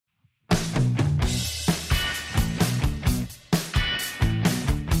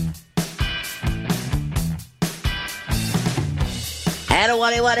And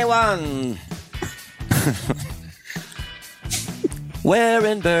what do you want?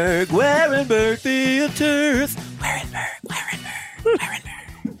 Warenberg Theaters. Warenberg.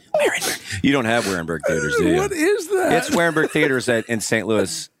 You don't have Warenberg Theaters, do you? What is that? It's Warenberg Theaters in St.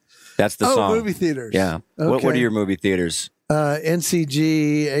 Louis. That's the song. Movie theaters. Yeah. Okay. What are your movie theaters?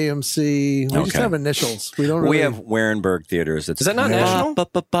 NCG, AMC. We just have initials. We don't really... We have Warenberg Theaters. Is that not national?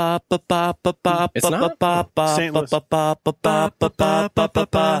 It's not? St. Louis.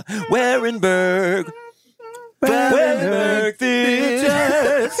 Warenberg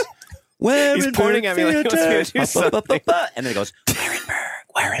Theaters. He's pointing at me like he wants me to do something. And then it goes,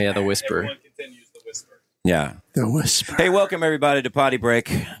 Warenberg. Yeah, the whisper. Yeah. The whisper. Hey, welcome everybody to Potty Break.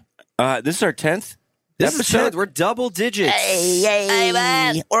 This is our 10th This is episode. We're double digits. Hey,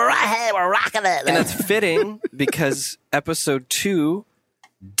 man. We're rocking it. And that's fitting because episode 2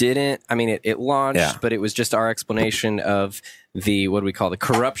 didn't, it launched, but it was just our explanation of the, what do we call the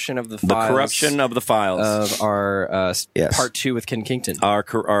corruption of the files. The corruption of the files. Of our part 2 with Ken Kington.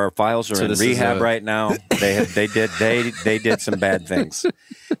 Our files are in rehab right now. They did some bad things.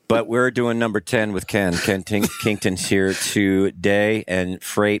 But we're doing number 10 with Ken. Ken Kington's here today, and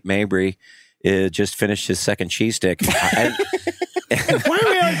Freight Mabry just finished his second cheese stick. Why are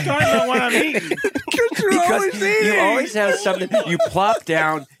we always talking about what I'm eating? Because you always have something. You plop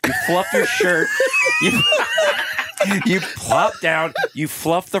down, you fluff your shirt. You plop down, you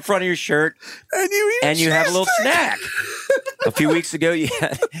fluff the front of your shirt, and you have a little snack. A few weeks ago, you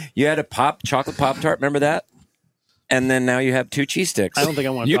had a chocolate Pop-Tart. Remember that? And then now you have 2 cheese sticks. I don't think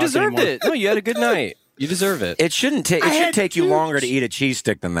I want to You talk deserved anymore. it. No, you had a good night. You deserve it. It shouldn't take. It should take you longer to eat a cheese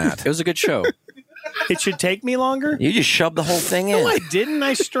stick than that. It was a good show. It should take me longer? You just shoved the whole thing in. No, I didn't.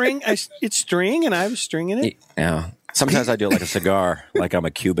 It's string, and I was stringing it. Yeah. Sometimes I do it like a cigar, like I'm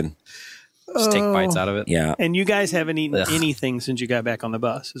a Cuban. Just take bites out of it. Yeah. And you guys haven't eaten anything since you got back on the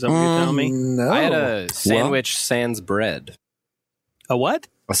bus. Is that what you're telling me? No. I had a sandwich sans bread. A what?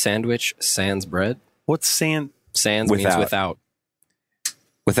 A sandwich sans bread? What's sand? Sans means without.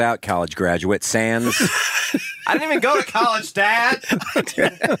 Without college graduate. Sans. I didn't even go to college, Dad.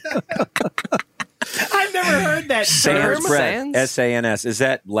 I've never heard that term. Sans bread. S-A-N-S. Is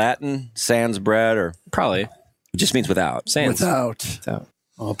that Latin? Sans bread? Or Probably. It just means without. Sans. Without.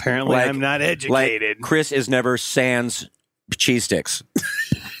 Well, apparently I'm not educated. Like Chris is never sans cheese sticks.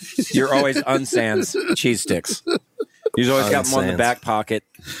 You're always unsans cheese sticks. You've always got them on the back pocket.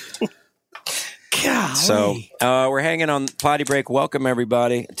 Golly. So we're hanging on Potty Break. Welcome,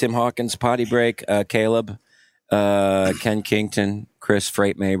 everybody. Tim Hawkins, Potty Break. Caleb, Ken Kington, Chris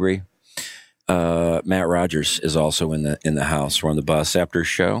Freight Mabry. Matt Rogers is also in the house. We're on the bus after a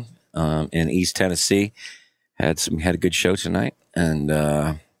show in East Tennessee. Had a good show tonight. And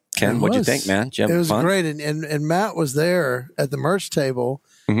Ken, what'd you think, man? Did you have it was fun? great. And Matt was there at the merch table.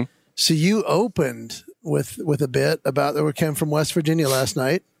 Mm-hmm. So you opened with a bit about that we came from West Virginia last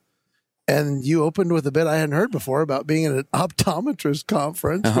night. And you opened with a bit I hadn't heard before about being at an optometrist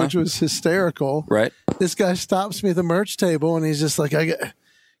conference, which was hysterical. Right. This guy stops me at the merch table and he's just like,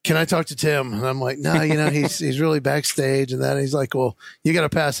 can I talk to Tim? And I'm like, no, he's really backstage and that. And he's like, well, you got to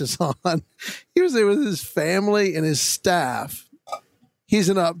pass this on. He was there with his family and his staff. He's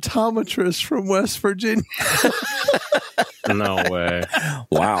an optometrist from West Virginia. No way.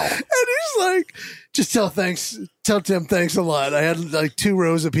 Wow. And he's like, just tell Tim thanks a lot. I had like 2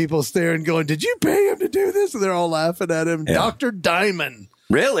 rows of people staring going, did you pay him to do this? And they're all laughing at him. Yeah. Dr. Diamond.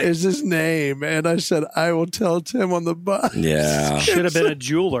 Really? Is his name. And I said, I will tell Tim on the bus. Yeah. Should have been a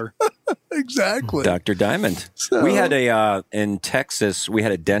jeweler. Exactly. Dr. Diamond. So, we had in Texas, we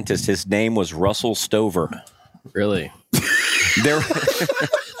had a dentist. His name was Russell Stover. Really? There.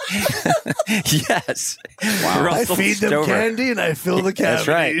 Yes. Wow. Russell I feed them Stover. candy and I fill the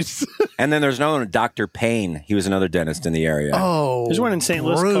cavities. That's right. And then there's another one, Dr. Payne. He was another dentist in the area. Oh, There's one in St.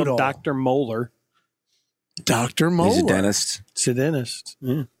 Louis called Dr. Moeller. Dr. Moeller. He's a dentist. It's a dentist.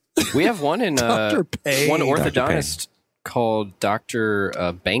 Yeah. We have one in Dr. Payne. one orthodontist called Dr.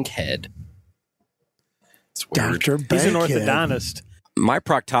 Bankhead. It's weird. Dr. He's Bankhead. an orthodontist. My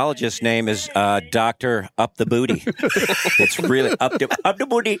proctologist name is Dr. Up the Booty. It's really up the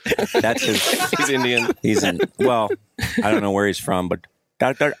booty. That's his. He's Indian. He's in. Well, I don't know where he's from, but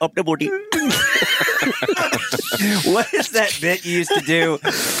Dr. Up the Booty. What is that bit you used to do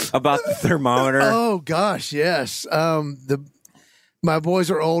about the thermometer? Oh gosh, yes. My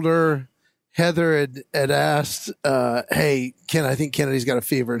boys are older. Heather had asked, "Hey, Ken, I think Kennedy's got a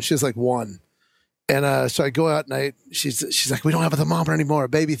fever," and she's like 1. And so I go out and she's like, we don't have a thermometer anymore, a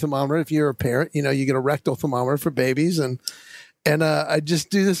baby thermometer. If you're a parent, you get a rectal thermometer for babies. And And I just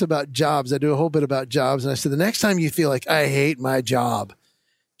do this about jobs. I do a whole bit about jobs. And I said, the next time you feel like I hate my job,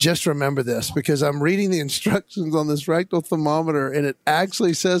 just remember this, because I'm reading the instructions on this rectal thermometer, and it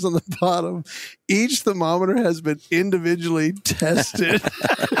actually says on the bottom, each thermometer has been individually tested.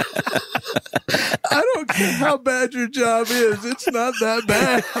 I don't care how bad your job is. It's not that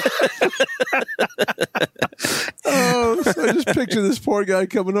bad. Oh, so I just picture this poor guy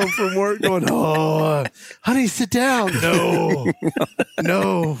coming home from work going, oh, honey, sit down.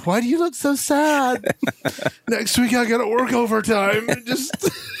 No. Why do you look so sad? Next week I got to work overtime.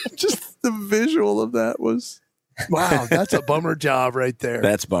 Just the visual of that was, wow, that's a bummer job right there.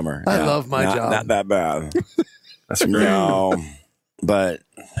 That's bummer. I love my job. Not that bad. That's great. No, but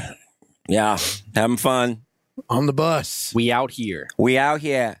yeah, having fun. On the bus. We out here. We out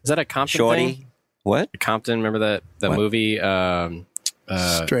here. Is that a Compton Shorty. thing? What? Compton, remember that What? movie?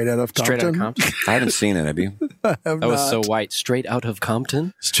 Straight out of Compton. Straight Out of Compton. I haven't seen it. Have you? That was so white. Straight Out of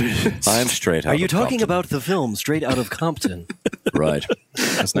Compton. I'm straight out. Are you of talking Compton. about the film Straight Out of Compton? Right.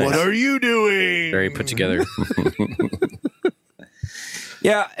 That's nice. What are you doing? Very put together.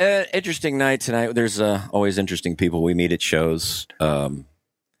 Yeah, interesting night tonight. There's always interesting people we meet at shows.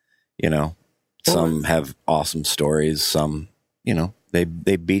 You know, some have awesome stories. Some, you know, they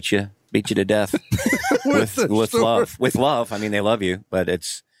beat you to death with love. With love, I mean, they love you, but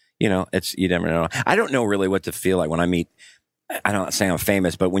it's, you know, it's, you never know. I don't know really what to feel like when I meet. I don't say I'm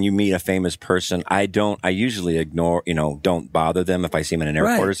famous, but when you meet a famous person, I usually ignore, you know, don't bother them if I see them in an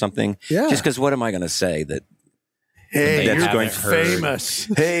airport or something. Yeah. Just because what am I going to say that? Hey, That's you're going famous.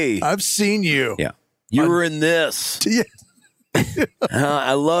 Hey, I've seen you. yeah, you were in this. Yeah.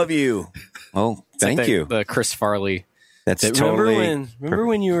 I love you. Oh, thank you. The Chris Farley. That's Remember totally.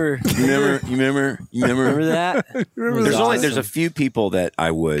 when you were? You remember that? Remember There's that? only there's a few people that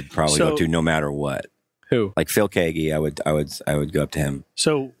I would probably So- go to no matter what. Who? Like Phil Kagi, I would go up to him.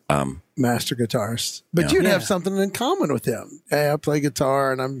 So master guitarist. But Yeah. you'd have something in common with him. Hey, I play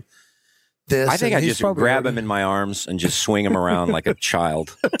guitar and I'm this. I think and I he's just probably grab already- him in my arms and just swing him around like a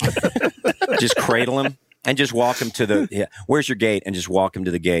child. Just cradle him and just walk him to the. Where's your gate? And just walk him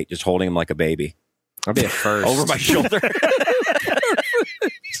to the gate, just holding him like a baby I'll be a first. over my shoulder.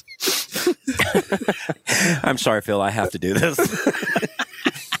 I'm sorry, Phil. I have to do this.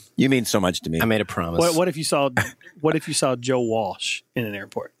 You mean so much to me. I made a promise. what if you saw Joe Walsh in an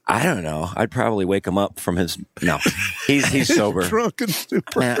airport? I don't know. I'd probably wake him up from his. No, he's sober. drunk and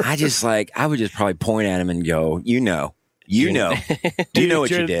stupid. Man, I would just probably point at him and go, you know, do you know what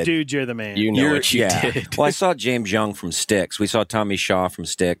you did? Dude, you're the man. You know what you did. Well, I saw James Young from Styx. We saw Tommy Shaw from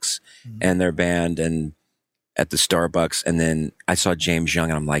Styx and their band and at the Starbucks. And then I saw James Young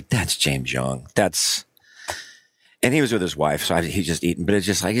and I'm like, that's James Young. And he was with his wife. So he just eating, but it's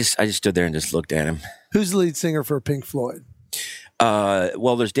just, I just stood there and just looked at him. Who's the lead singer for Pink Floyd?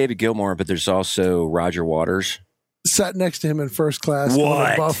 Well, there's David Gilmour, but there's also Roger Waters. Sat next to him in first class going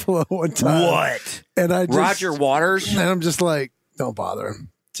What? to Buffalo one time. What? And I just, Roger Waters? And I'm just like, don't bother him.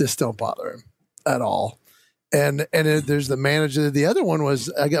 Just don't bother him at all. And there's the manager. The other one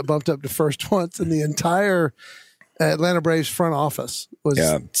was I got bumped up to first once, and the entire Atlanta Braves front office was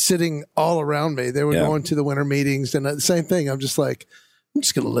sitting all around me. They were going to the winter meetings, and the same thing. I'm just like, I'm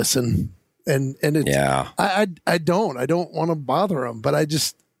just going to listen. And it's, I don't want to bother them, but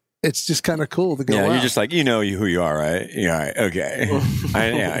it's just kind of cool to go out. You're just like, you know who you are, right? Yeah, right. Okay.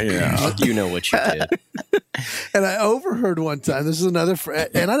 You know what you did. And I overheard one time, this is another,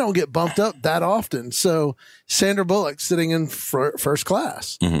 and I don't get bumped up that often. So Sandra Bullock sitting in first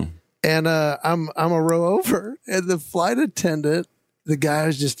class. Mm-hmm. And I'm a row over, and the flight attendant, the guy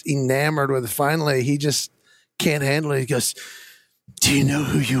was just enamored with it. Finally, he just can't handle it. He goes, do you know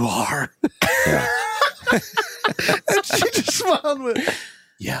who you are? Yeah. And she just smiled with,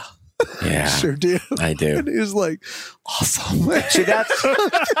 yeah. Yeah. Sure do. I do. And he was like, awesome. See, that's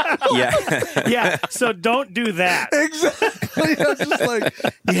Yeah, so don't do that. Exactly. I'm just like,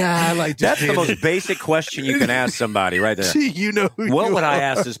 yeah, I like that's the most basic question you can ask somebody right there. Gee, you know who What you would are. I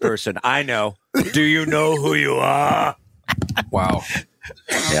ask this person? I know. Do you know who you are? Wow.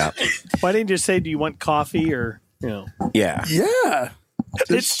 Yeah. Why didn't you just say, do you want coffee or, Yeah. Yeah.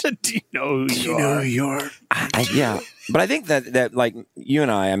 It's do you know who you are? you are. Yeah. But I think that like you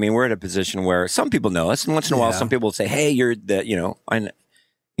and I mean, we're in a position where some people know us, and once in a while, some people will say, "Hey, you're the, big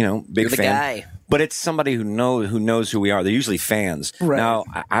You're the fan." guy. But it's somebody who knows who we are. They're usually fans. Right. Now,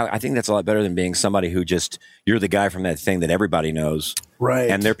 I think that's a lot better than being somebody who just you're the guy from that thing that everybody knows, Right.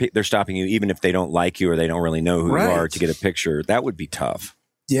 and they're stopping you even if they don't like you or they don't really know who Right. you are to get a picture. That would be tough.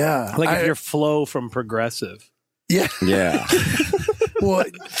 Yeah. Like if you're Flo from Progressive. Yeah. Yeah. Well,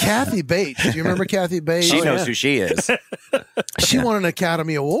 Kathy Bates. Do you remember Kathy Bates? She knows who she is. She won an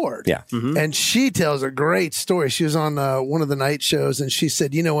Academy Award. Yeah. And she tells a great story. She was on one of the night shows, and she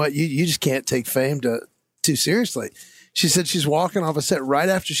said, you know what? You just can't take fame too seriously. She said she's walking off a set right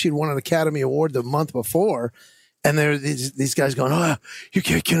after she'd won an Academy Award the month before, and there are these guys going, oh,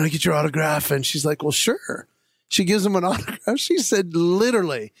 can I get your autograph? And she's like, well, sure. She gives them an autograph. She said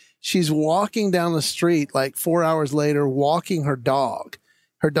literally she's walking down the street like 4 hours later, walking her dog.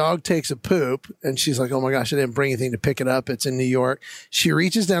 Her dog takes a poop, and she's like, oh, my gosh, I didn't bring anything to pick it up. It's in New York. She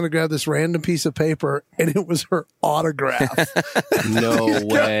reaches down to grab this random piece of paper, and it was her autograph. No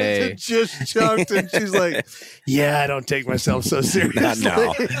way. Just chucked, and she's like, yeah, I don't take myself so seriously.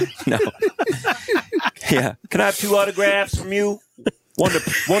 No. Yeah. Can I have 2 autographs from you? One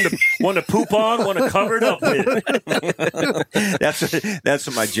to poop on, one to cover it up with. That's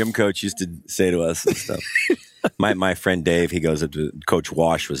what my gym coach used to say to us and stuff. My friend Dave, he goes up to Coach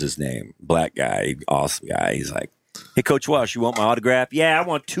Wash was his name, black guy, awesome guy. He's like, hey, Coach Wash, you want my autograph? Yeah, I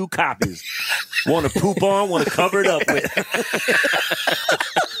want 2 copies. One to poop on, one to cover it up with.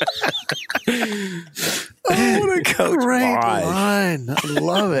 Oh, what a Coach great Wash. line. I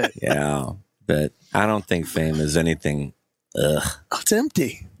love it. Yeah, but I don't think fame is anything. It's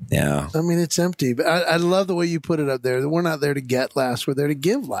empty. Yeah. I mean, it's empty. But I love the way you put it up there. We're not there to get laughs. We're there to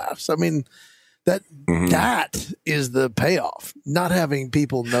give laughs. I mean, that is the payoff. Not having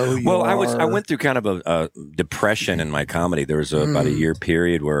people know who you are. Well, I went through kind of a depression in my comedy. There was about a year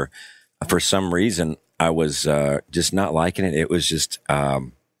period where, for some reason, I was just not liking it. It was just I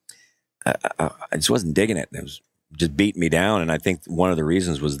just wasn't digging it. It was just beating me down. And I think one of the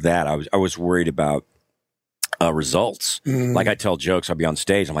reasons was that I was worried about results. Like I tell jokes, I'll be on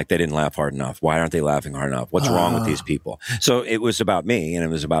stage. I'm like, they didn't laugh hard enough. Why aren't they laughing hard enough? What's wrong with these people? So it was about me, and it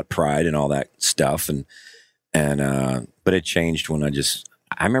was about pride and all that stuff. And but it changed when I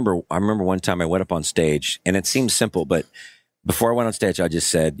remember one time I went up on stage, and it seems simple, but before I went on stage, I just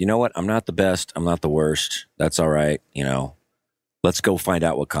said, you know what? I'm not the best. I'm not the worst. That's all right. You know, let's go find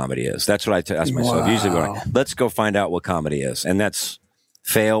out what comedy is. That's what I ask myself. Usually let's go find out what comedy is. And that's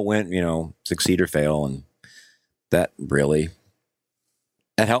succeed or fail. And that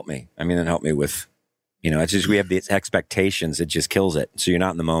helped me. I mean, it helped me with, it's just, we have these expectations. It just kills it. So you're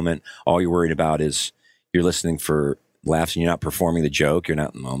not in the moment. All you're worried about is you're listening for laughs, and you're not performing the joke. You're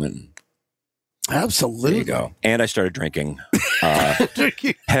not in the moment. Absolutely. There you go. And I started drinking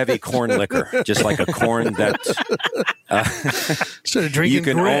heavy corn liquor, just like a corn that started drinking. You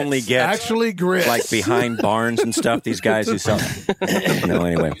can grits. Only get actually grits, like behind barns and stuff. These guys who sell.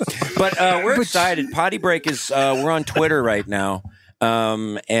 Anyway, but we're excited. Potty Break is we're on Twitter right now,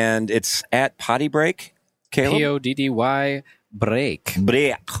 and it's at Potty Break. Caleb? PODDY break.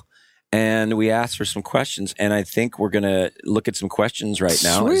 And we asked for some questions, and I think we're gonna look at some questions right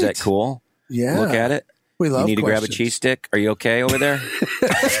now. Sweet. Is that cool? Yeah. Look at it. We love. You need to grab a questions. cheese stick. Are you okay over there?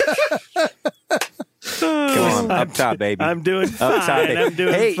 Come on, up top, baby. I'm doing fine. Up top, baby. I'm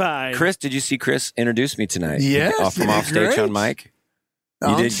doing hey, fine. Chris, did you see Chris introduce me tonight? Yes, From off stage on mic. You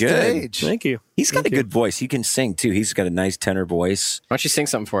On did good. stage. Thank you. He's got a good voice. He can sing too. He's got a nice tenor voice. Why don't you sing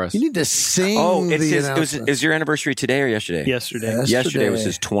something for us? You need to sing. Is your anniversary today or yesterday? Yesterday. Yesterday was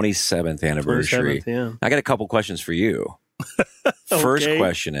his 27th anniversary. 27th, yeah. I got a couple questions for you. First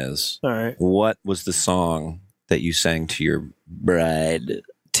question is, all right. What was the song that you sang to your bride?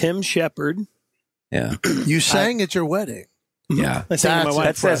 Tim Shepard. Yeah. You sang at your wedding. Yeah. I sang to my wife.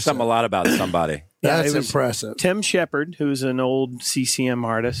 That says something a lot about somebody. Yeah, That's it was impressive. Tim Shepard, who's an old CCM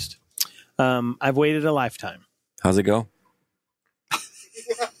artist. I've waited a lifetime. How's it go?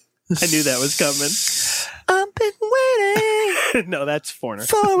 I knew that was coming. I've been waiting No, that's Foreigner.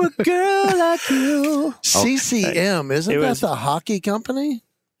 for a girl like you. CCM, isn't that the hockey company?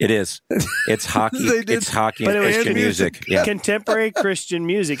 It is. It's hockey. They did- It's hockey But and it was Christian music. Yeah. Contemporary Christian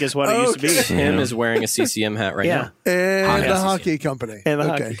music is what it used to be. Tim is wearing a CCM hat right Yeah. now. And the CCM. hockey company. And the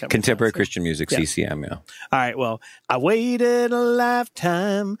Okay. hockey company. Contemporary Christian music, CCM, yeah. All right. Well, I waited a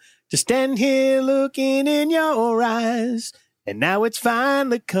lifetime to stand here looking in your eyes, and now it's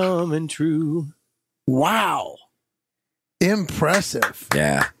finally coming true. Wow. Impressive.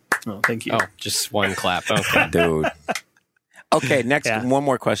 Yeah. Oh, thank you. Oh, just one clap. Okay. Dude. Okay, next, Yeah. one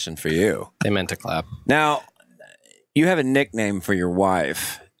more question for you. They meant to clap. Now, you have a nickname for your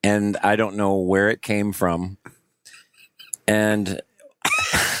wife, and I don't know where it came from. And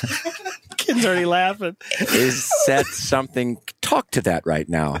Kid's already laughing. is that something? Talk to that right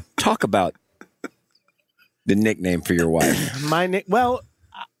now. Talk about the nickname for your wife. Well,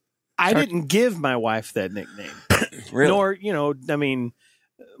 I didn't give my wife that nickname. Really? Nor, I mean,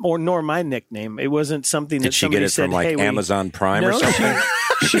 nor my nickname. It wasn't something that Did she get somebody it said, from like hey, Amazon Prime or No, something?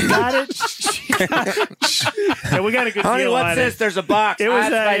 she got it. Yeah, we got a good Honey, deal what's on this? it. There's a box. It was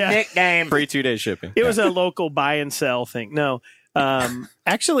That's a, my nickname. Free 2-day shipping. It was a local buy and sell thing. No,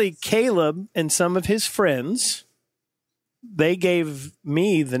 actually, Caleb and some of his friends, they gave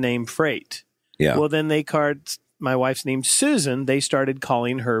me the name Freight. Yeah. Well, then they called my wife's name Susan. They started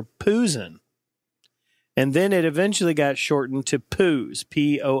calling her Poozin. And then it eventually got shortened to Pooz,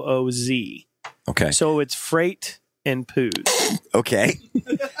 Pooz. Okay. So it's Freight and Pooz. Okay.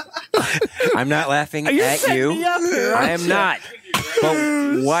 I'm not laughing at you. I am not.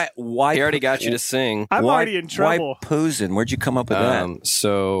 But why? He already got you to sing. I'm already in trouble. Why Poozin? Where'd you come up with that?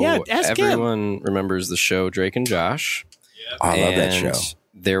 So Yeah, ask him. everyone remembers the show Drake and Josh. I love that And show.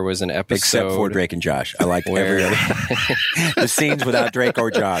 There was an episode Except for Drake and Josh. I like where- every other the scenes without Drake or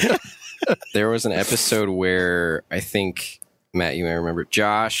Josh. There was an episode where I think, Matt, you may remember,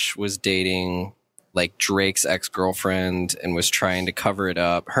 Josh was dating like Drake's ex-girlfriend and was trying to cover it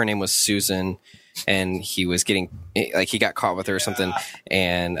up. Her name was Susan, and he was getting like he got caught with her or something.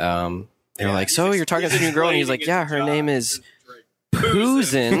 And they were like, "So you're talking to this new girl?" And he's like, "Yeah, her name is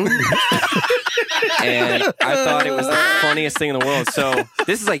Poozin." And I thought it was the funniest thing in the world. So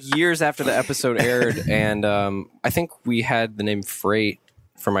this is like years after the episode aired, and I think we had the name Freight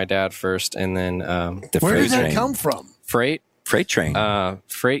for my dad first, and then The Where freight did that train. come from? Freight. Freight train.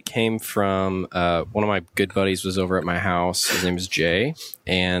 Freight came from one of my good buddies was over at my house. His name is Jay,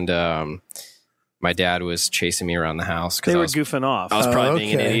 and my dad was chasing me around the house They because were I was goofing off. I was probably Oh,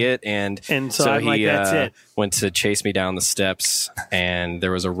 being an okay. idiot, and so I'm he like, that's it. went to chase me down the steps, and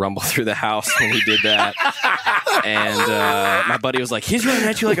there was a rumble through the house when he did that. And my buddy was like, "He's running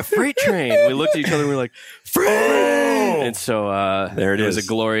at you like a freight train." We looked at each other and we were like, "Freight!" And so There it was is. a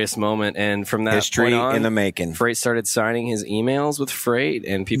glorious moment. And from that History point on, in the making. Freight started signing his emails with Freight,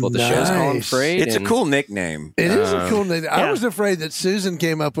 and people at the shows call him Nice. Freight. It's a and- cool nickname. It is a cool name. I yeah. was afraid that Susan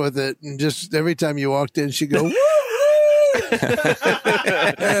came up with it, and just every time you walked in, she'd go, "Woo!" And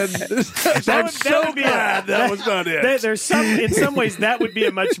I'm so would be glad that was not it. There's some, in some ways, that would be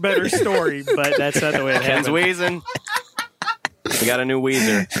a much better story, but that's not the way it Ken's happened. wheezing. We got a new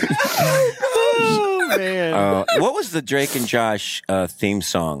Weezer. Oh man! What was the Drake and Josh theme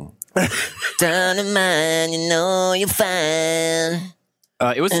song? Down in mine, you know you're fine.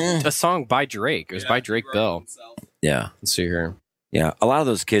 It was a song by Drake. It was by Drake Bell. Yeah. Let's see here. Yeah. A lot of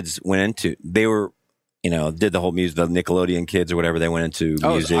those kids went into, they were, did the whole music, the Nickelodeon kids or whatever, they went into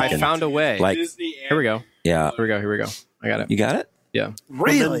music. I and, found a way. like, Here we go. yeah. Here we go. I got it. You got it? Yeah.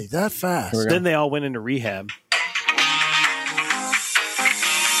 Really? That fast? Here we go. Then they all went into rehab.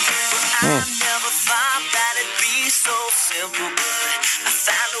 I never thought that it'd be so simple, but I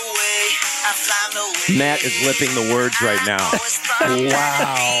found a way. I found a way. Matt is lipping the words right now.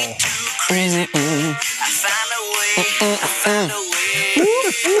 Wow. Crazy. I found a way. I found a way.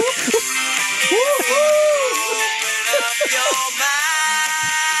 Open up your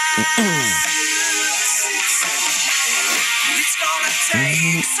mind. It's gonna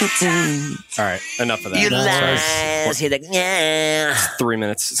take some time. All right. Enough of that. You Sorry. lies. He's like, yeah. 3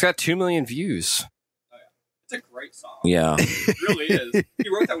 minutes. It's got 2 million views. It's a great song. Yeah. It really is. He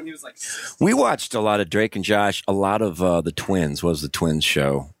wrote that when he was like 6. We watched a lot of Drake and Josh, a lot of the Twins. What was the Twins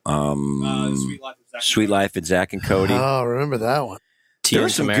show? Sweet Life of Zack. Sweet Life at Zach and Cody. Oh, remember that one? There Tia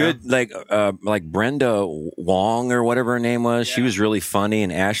was some Tamara. good, like Brenda Wong or whatever her name was. She was really funny.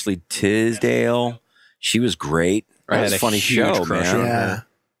 And Ashley Tisdale, she was great. I That had was a a funny huge show, crush man. on Yeah.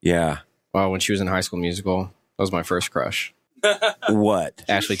 Yeah. Wow, when she was in High School Musical, that was my first crush. What?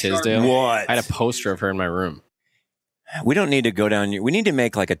 Ashley Tisdale. What? I had a poster of her in my room. We don't need to go down. We need to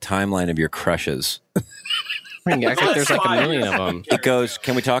make like a timeline of your crushes. I mean, I think there's like a million of them. It goes.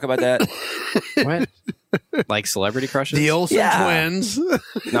 Can we talk about that? What? Like celebrity crushes? The Olsen Yeah. twins.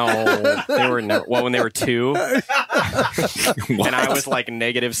 No, they were never. Well, when they were 2, and I was like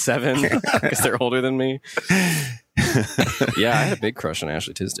 -7 because they're older than me. Yeah, I had a big crush on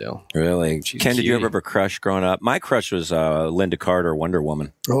Ashley Tisdale. Really? She's Ken, did you cute. ever have a crush growing up? My crush was Linda Carter, Wonder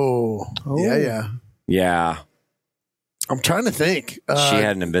Woman. Oh, yeah, yeah. Yeah, I'm trying to think. she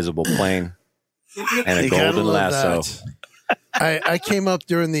had an invisible plane and a You gotta golden love lasso. that. I came up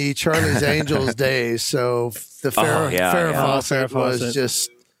during the Charlie's Angels days, so the Farrah, yeah, Farrah yeah. Fawcett Farrah was Fawcett. just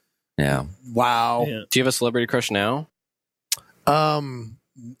Yeah. wow. Yeah. Do you have a celebrity crush now?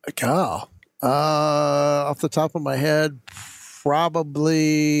 God, off the top of my head,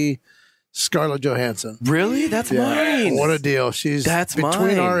 probably Scarlett Johansson. Really? That's mine. What a deal. She's That's between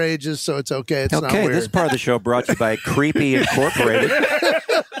mine. our ages, so it's okay. It's not Okay, weird. this part of the show brought to you by Creepy Incorporated.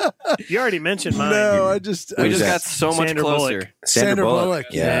 You already mentioned mine. No, We just got so much Sandra closer. Bullock. Sandra Bullock.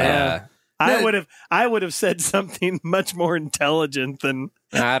 Yeah. I would have said something much more intelligent than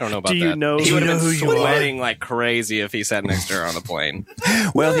I don't know about Do you that. know- He do would you have know been who you are? sweating like crazy if he sat next to her on a plane.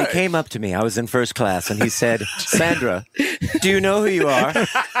 Well, he came up to me. I was in first class, and he said, "Sandra, do you know who you are?"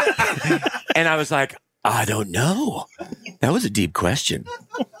 And I was like, "I don't know." That was a deep question.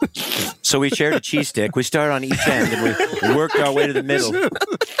 So we shared a cheese stick. We started on each end, and we worked our way to the middle.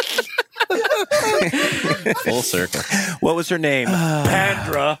 Full circle. What was her name?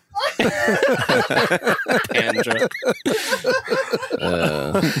 Pandra. Andra.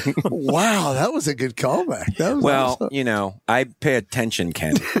 Wow, that was a good callback. That was Well, awesome. you know, I pay attention,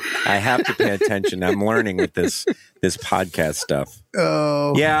 Ken. I have to pay attention. I'm learning with this podcast stuff.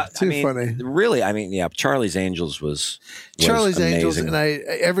 Oh, Yeah, too I mean, funny. Really, I mean, yeah, Charlie's Angels was Charlie's amazing. Angels, and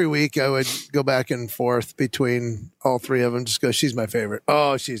every week I would go back and forth between all three of them. Just go, she's my favorite.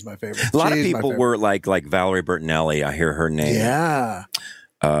 Oh, she's my favorite. A lot of She's my people favorite. were like Valerie Bertinelli. I hear her name. Yeah,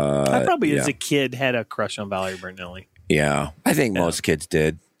 I probably, yeah. as a kid, had a crush on Valerie Bertinelli. Yeah, I think most kids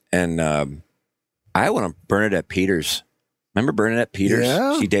did. And I went on Bernadette Peters. Remember Bernadette Peters?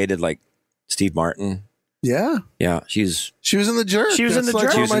 Yeah. She dated like Steve Martin. yeah. Yeah, she's She was in The Jerk. She was in That's The like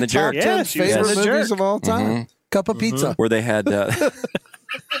Jerk. one She was of in my The Jerk. top 10 Yeah, she was in favorite The movies Jerk. of all time. Cup of pizza. where they had.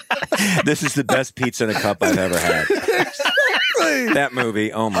 This is the best pizza in a cup I've ever had. That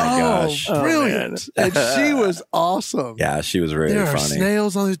movie. Oh my gosh. Oh, brilliant! And she was awesome. Yeah, she was really There are funny.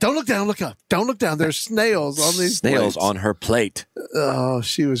 snails on these. Don't look down. Look up. Don't look down. There's snails on these. Snails plates. on her plate. Oh,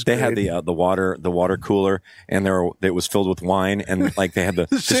 she was. They great. had the water cooler, and it was filled with wine, and like they had the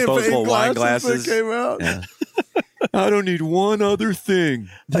Champagne disposable wine glasses glasses. that came out. Yeah. I don't need one other thing.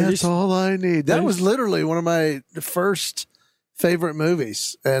 That's all I need. That was literally one of my first favorite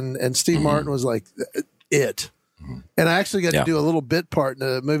movies, and Steve Martin was like it. And I actually got Yeah. to do a little bit part in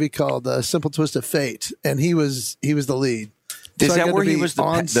a movie called Simple Twist of Fate, and he was the lead. Is So I got that to where he be was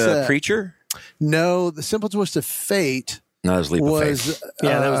on the set. preacher? No, the Simple Twist of Fate No, it was Leap of Faith. was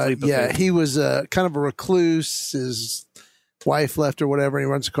Yeah, that was Leap of yeah, Faith. he was kind of a recluse. His wife left or whatever, and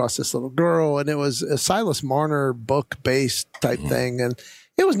he runs across this little girl, and it was a Silas Marner book based type thing, and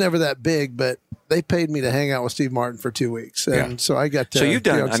it was never that big, but they paid me to hang out with Steve Martin for 2 weeks, and Yeah. so I got to. So you've be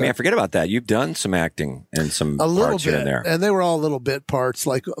done. on I mean, set. I forget about that. You've done some acting and some a little parts here bit, and there. and they were all little bit parts.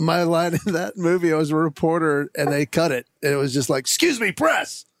 Like my line in that movie, I was a reporter, and they cut it, and it was just like, "Excuse me,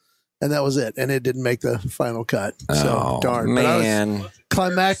 press," and that was it, and it didn't make the final cut. So Oh, darn, But I was- man.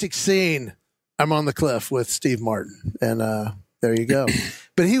 climactic scene. I'm on the cliff with Steve Martin, and there you go.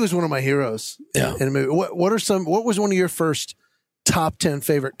 But he was one of my heroes. Yeah. In a movie. What was one of your first top 10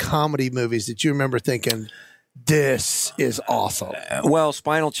 favorite comedy movies that you remember thinking, this is awesome? Well,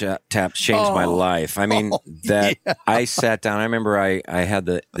 Spinal Tap changed my life. I mean, I sat down. I remember I had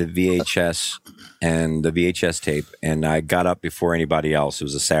the VHS and the VHS tape, and I got up before anybody else. It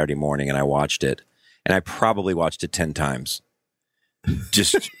was a Saturday morning, and I watched it, and I probably watched it 10 times.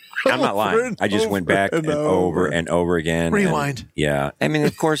 Just, I'm not lying. and I just went back over and and over over. and over again. and- Rewind. yeah. I mean,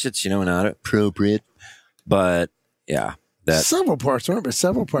 of course, it's, not appropriate, but yeah. That Several parts. Remember,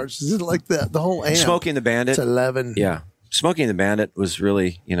 several parts. Is it like the whole amp? Smokey and the Bandit. It's 11. Yeah. Smokey and the Bandit was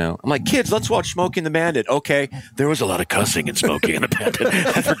really, I'm like, kids, let's watch Smokey and the Bandit. Okay. There was a lot of cussing in Smokey and the Bandit.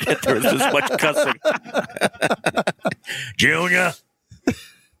 I forget there was this much cussing. Junior,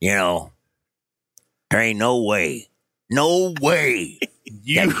 there ain't no way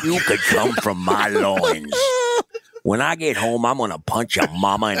that you could come from my loins. When I get home, I'm going to punch your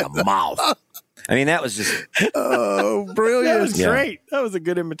mama in the mouth. I mean, that was just, Oh, That brilliant. was Yeah. great. That was a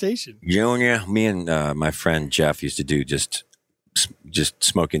good imitation. Junior, me and my friend Jeff used to do just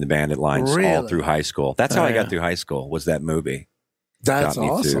Smoking the Bandit lines all Really? through high school. That's how I yeah. got through high school, was that movie. That's Got me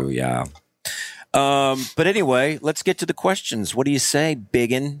awesome. through, yeah. But anyway, let's get to the questions. What do you say,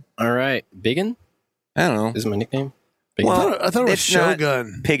 Biggin? All right. Biggin? I don't know. This is my nickname? Biggin? Well, I thought it was it's not-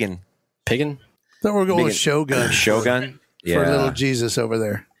 Shogun. Piggin. Piggin? I thought we were going with Biggin. Shogun. Shogun? For Yeah. little Jesus over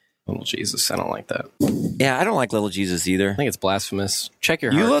there. Oh, Jesus. I don't like that. Yeah, I don't like Little Jesus either. I think it's blasphemous. Check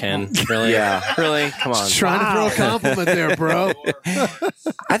your You heart, look- Ken. Really? Yeah. Really? Come on. Just trying to throw a compliment there, bro.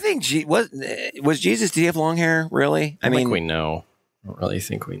 I think, was Jesus, did he have long hair, really? I think we know. I don't really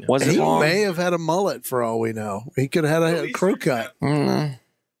think we know. Was it He long? may have had a mullet for all we know. He could have had a crew cut.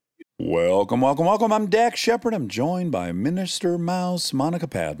 Welcome. I'm Dak Shepard. I'm joined by Minister Mouse Monica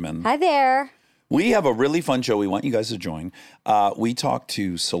Padman. Hi there. We have a really fun show we want you guys to join. We talk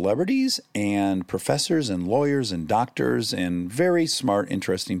to celebrities and professors and lawyers and doctors and very smart,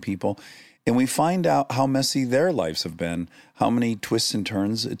 interesting people. And we find out how messy their lives have been, how many twists and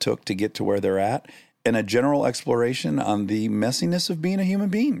turns it took to get to where they're at, and a general exploration on the messiness of being a human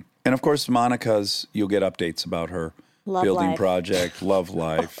being. And of course, Monica's, you'll get updates about her Love building life. project, love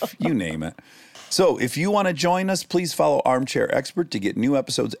life, you name it. So if you want to join us, please follow Armchair Expert to get new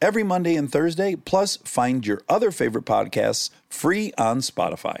episodes every Monday and Thursday. Plus, find your other favorite podcasts free on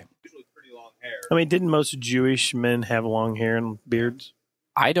Spotify. I mean, didn't most Jewish men have long hair and beards?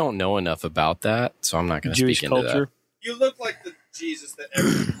 I don't know enough about that, so I'm not going to Jewish speak into culture. You look like the Jesus that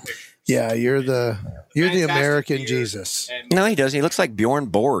everyone pictures. Yeah, you're the Fantastic American beard Jesus. and- No, he doesn't. He looks like Bjorn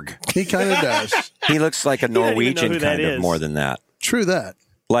Borg. He kind of does. He looks like a don't even know Norwegian who that kind of is. more than that. True that.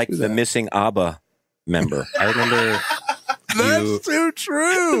 Like Who's the that? missing ABBA member. that. I remember That's too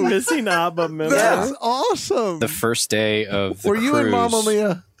true. Missing Abba member. That's awesome. the first day of the Were cruise. you in Mamma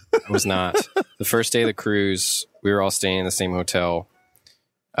Mia? I was not. The first day of the cruise, we were all staying in the same hotel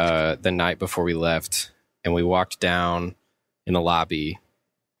the night before we left, and we walked down in the lobby,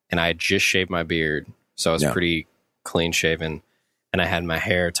 and I had just shaved my beard, so I was Yeah. pretty clean shaven, and I had my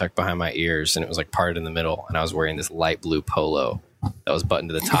hair tucked behind my ears, and it was like parted in the middle, and I was wearing this light blue polo that was buttoned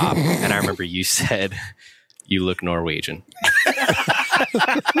to the top, and I remember you said, "You look Norwegian."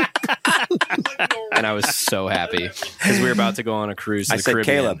 And I was so happy because we were about to go on a cruise to I the said,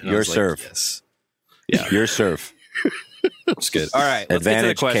 Caribbean. "Caleb, and I your was like, serve." Yes. Your serve. It's good. All right. Let's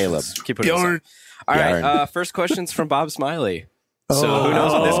Advantage, get to the questions. Keep putting this Bjorn. on. All right. Bjorn. First question's from Bob Smiley. So Oh. who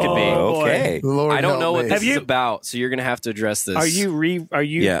knows what this could be? Oh, boy. Okay. Lord I don't know help what me. this Have is you- about, so you're going to have to address this. Are you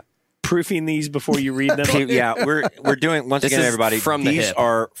Yeah. proofing these before you read them? Yeah, we're doing once This again, is everybody. from the these hip.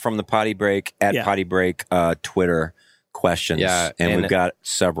 are from the Potty Break at Yeah. Potty Break Twitter questions. Yeah, and and we've got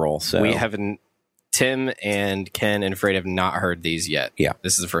several. So We haven't. Tim and Ken and Fred have not heard these yet. Yeah.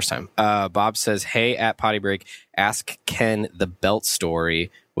 This is the first time. Bob says, "Hey, at Potty Break, ask Ken the belt story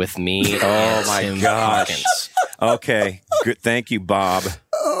with me." Oh my Tim gosh. Hawkins." Okay, good. Thank you, Bob.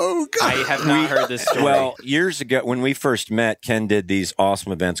 Oh, God. I have not heard this story. Well, years ago when we first met, Ken did these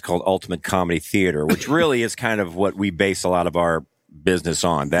awesome events called Ultimate Comedy Theater, which really is kind of what we base a lot of our business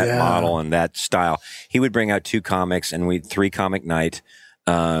on, that Yeah. model and that style. He would bring out 2 comics and we'd 3 comic night.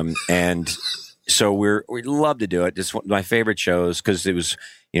 And so we'd love to do it. Just one of my favorite shows because it was,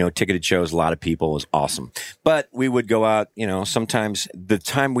 ticketed shows, a lot of people, it was awesome. But we would go out, sometimes the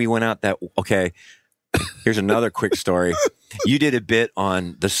time we went out here's another quick story. You did a bit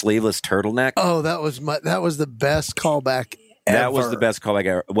on the sleeveless turtleneck. Oh, that was the best callback ever. That was the best callback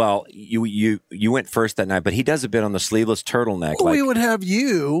ever. Well, you went first that night, but he does a bit on the sleeveless turtleneck. Well, we like, would have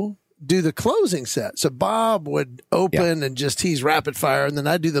you do the closing set. So Bob would open and just tease rapid fire, and then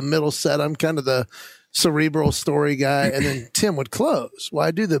I'd do the middle set. I'm kind of the cerebral story guy, and then Tim would close. Well,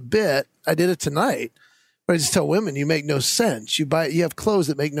 I do the bit. I did it tonight. But I just tell women, you make no sense. You have clothes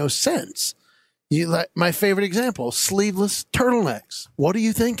that make no sense. You like my favorite example, sleeveless turtlenecks. What are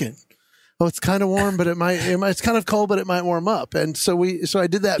you thinking? Oh, it's kind of warm, but it's kind of cold, but it might warm up. And so I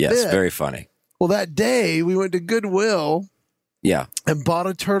did that yes, bit. very funny. Well, that day we went to Goodwill Yeah. and bought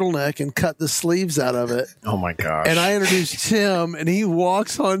a turtleneck and cut the sleeves out of it. Oh my gosh. And I introduced Tim, and he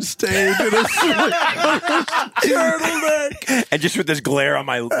walks on stage in a turtleneck. And just with this glare on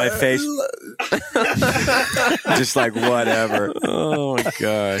my face, just like whatever. Oh my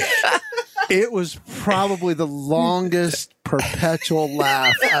gosh. It was probably the longest perpetual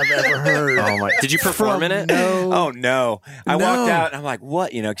laugh I've ever heard. oh my! Did you perform in it? No, Oh no. I No. walked out and I'm like,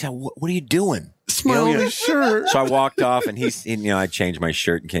 what? What are you doing? it's my you know, only you- shirt. So I walked off and I changed my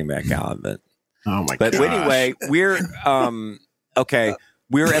shirt and came back out. But oh my But gosh. anyway, we're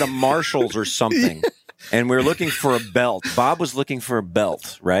we're at a Marshall's or something, and we're looking for a belt. Bob was looking for a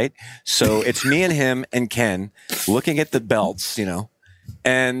belt, right? So it's me and him and Ken looking at the belts,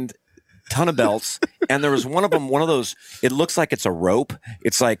 and ton of belts. And there was one of them, one of those. It looks like it's a rope.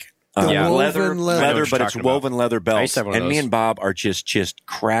 It's like Yeah. woven leather. I know what but you're it's talking about. woven leather I used belts. to have one of And me those. and Bob are just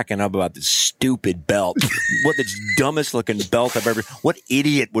cracking up about this stupid belt. What the dumbest looking belt I've ever. What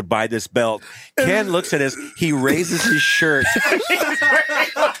idiot would buy this belt? Ken looks at us. He raises his shirt.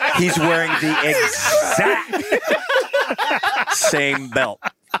 He's wearing the exact same belt.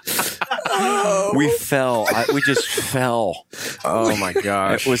 We fell. We just fell. Oh my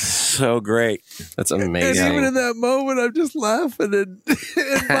gosh! It was so great. That's And amazing. even in that moment, I'm just laughing. And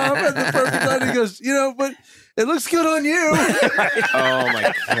Bob had the perfect line. He goes, but it looks good on you. Oh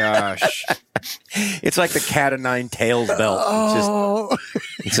my gosh! It's like the cat o' nine tails belt. Oh,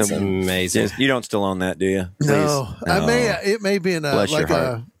 It's amazing. You don't still own that, do you? Please. no. It may be in Bless your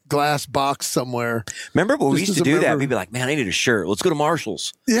heart. a glass box somewhere. Remember when we Just used to as a do that? member- We'd be like, man, I need a shirt. Let's go to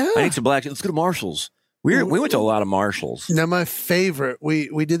Marshall's. Yeah. I need some black. Let's go to Marshall's. We went to a lot of Marshalls. Now, my favorite,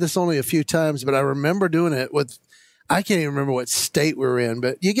 we did this only a few times, but I remember doing it with, I can't even remember what state we were in,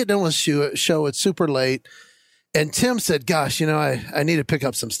 but you get done with show, it's super late. And Tim said, gosh, I need to pick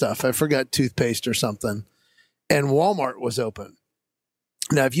up some stuff. I forgot toothpaste or something. And Walmart was open.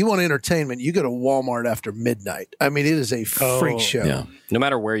 Now, if you want entertainment, you go to Walmart after midnight. I mean, it is a freak show. Yeah. No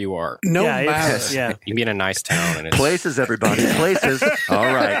matter where you are. No yeah, matter. it's- yeah. You can be in a nice town and it's Places, everybody. Places. All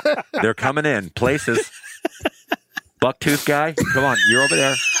right. They're coming in. Places. Bucktooth guy. Come on. You're over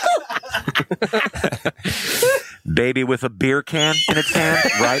there. Baby with a beer can in its hand.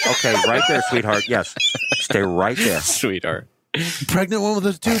 Right? Okay. Right there, sweetheart. Yes. Stay right there. sweetheart. Pregnant one with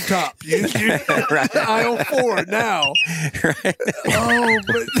a tube top. You aisle 4 now. Right. Oh,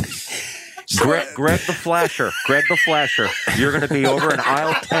 but Greg the Flasher. Greg the Flasher. You're going to be over in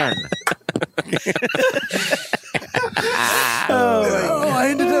aisle 10. I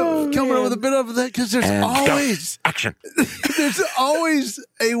ended up coming up with a bit of that because there's And always action. there's always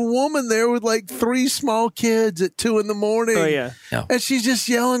a woman there with like 3 small kids at 2 a.m. Oh, yeah. And she's just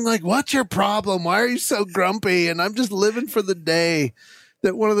yelling like, "What's your problem? Why are you so grumpy?" And I'm just living for the day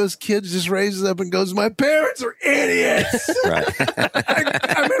that one of those kids just raises up and goes, "My parents are idiots." Right.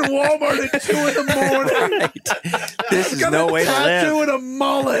 I'm in Walmart at 2 a.m. Right. This is Got no a way to tattoo live. and a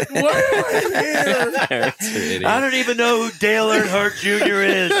mullet. Why am I here? Parents are idiots. I don't even know who Dale Earnhardt Jr.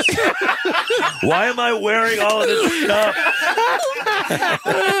 is. Why am I wearing all of this stuff?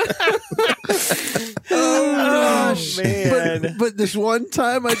 Oh gosh, man. But this one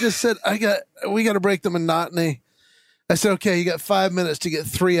time, I just said, we got to break the monotony. I said, okay, you got 5 minutes to get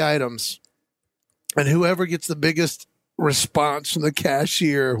 3 items, and whoever gets the biggest response from the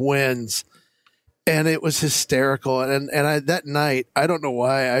cashier wins. And it was hysterical. And I, that night, I don't know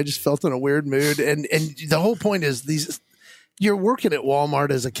why, I just felt in a weird mood. And the whole point is you're working at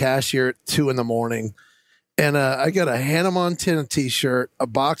Walmart as a cashier at 2 a.m. And I got a Hannah Montana t-shirt, a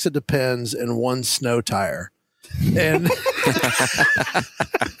box of Depends, and 1 snow tire. And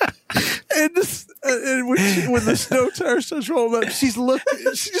and when the snow tire starts rolling up, she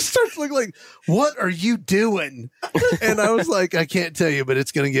just starts looking like, "What are you doing?" And I was like, "I can't tell you, but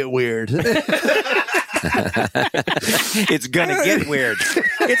it's going to get weird." It's going to get weird.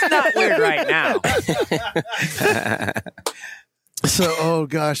 It's not weird right now. So, oh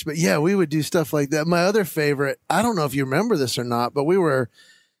gosh, but yeah, we would do stuff like that. My other favorite, I don't know if you remember this or not, but we were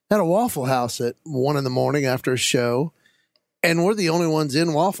at a Waffle House at 1 a.m. after a show, and we're the only ones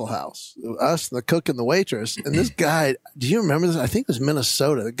in Waffle House, us, the cook and the waitress. And this guy, do you remember this? I think it was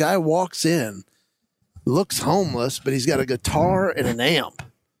Minnesota. The guy walks in, looks homeless, but he's got a guitar and an amp.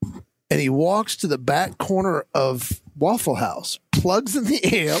 And he walks to the back corner of Waffle House, plugs in the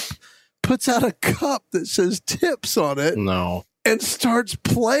amp, puts out a cup that says tips on it, No. and starts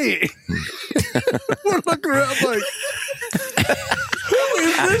playing. We're looking around like, who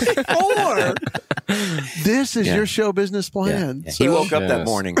is this for? This is your show business plan. He woke up that Yes.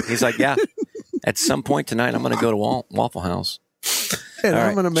 morning. He's like, yeah, at some point tonight, I'm going to go to Waffle House. And All I'm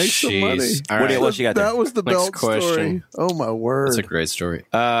right. going to make some money. Jeez. All What do you- right. what you got there? That was the Next belt story. question. Oh, my word. That's a great story.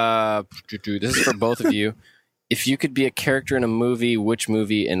 This is for both of you. If you could be a character in a movie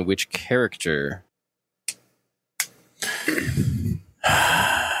and which character?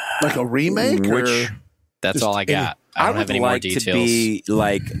 Like a remake? Which- or? That's Just all I got. I don't would have any more like details. to be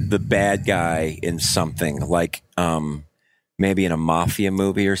like the bad guy in something, like maybe in a mafia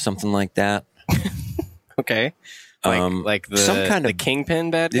movie or something like that. Okay. Like the some kind the of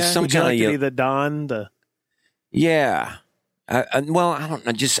kingpin bad guy? there's some Would you kind like of to be the Don, the yeah. Well, I don't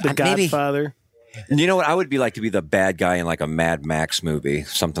know. Just maybe Godfather? you know what? I would be like to be the bad guy in like a Mad Max movie,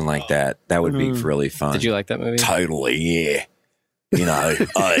 something like that. That would be really fun. Did you like that movie? Totally, yeah. You know,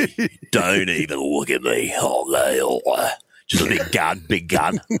 hey, don't even look at me. Oh, just a big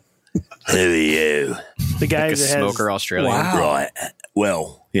gun. Who are you? The guy Like a that has smoker Australian. Right.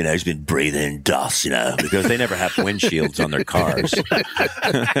 Well, you know, he's been breathing in dust, you know, because they never have windshields on their cars.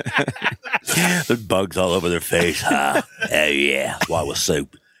 There's bugs all over their face, huh? Oh, yeah. Why we're so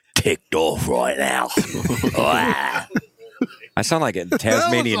ticked off right now. I sound like a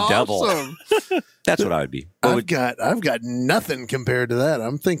Tasmanian That was devil. awesome. That's what I would be. I've got nothing compared to that.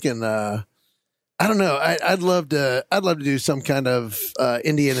 I'm thinking, I don't know. I'd love to do some kind of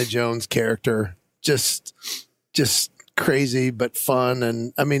Indiana Jones character. Just crazy but fun.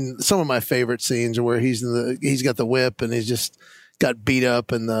 And I mean, some of my favorite scenes are where he's got the whip and he's just got beat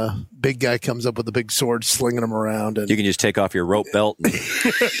up, and the big guy comes up with a big sword, slinging him around. And You can just take off your rope belt and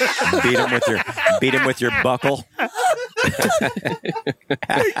beat him with your buckle.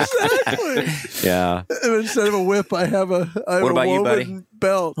 Exactly. Yeah. And instead of a whip, I have a What about you, buddy? woven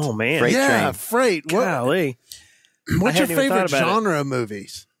belt. Oh man, Freight yeah, train. freight. golly. What's your hadn't even favorite thought about it. genre of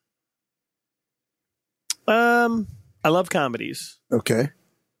movies? I love comedies. Okay.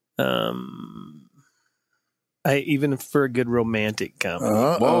 I even for a good romantic comedy.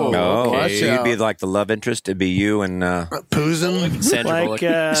 Whoa. Oh, Watch so you'd be out. like the love interest. It'd be you and Poozum. Sandra Like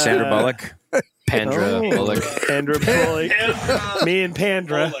Bullock. Sandra Bullock. Pandra Bullock. Pandra Bullock. Me and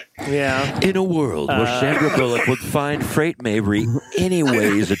Pandra. Yeah. In a world where Sandra Bullock would find Freight Mabry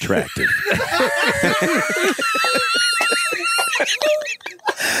anyways attractive.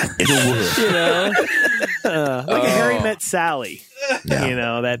 In a world. You know, like a Harry Oh. Met Sally. Yeah. You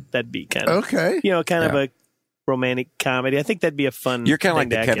know, that'd be kind of, Okay. you know, kind of Yeah. a romantic comedy. I think that'd be a fun. You're kind of like thing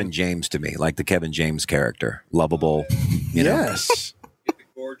the to act Kevin in. James to me, like the Kevin James character. Lovable. You know? Yes. Get the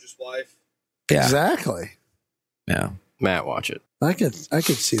gorgeous wife. Yeah. Exactly. Yeah. Matt, watch it. I could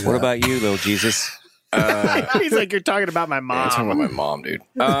see that. What about you, little Jesus? He's like, you're talking about my I'm mom. talking about my mom, dude.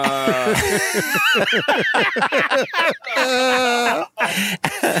 All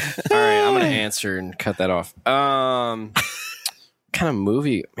right, I'm gonna answer and cut that off. Kind of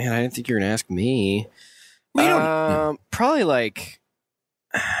movie, man. I didn't think you were gonna ask me. Probably like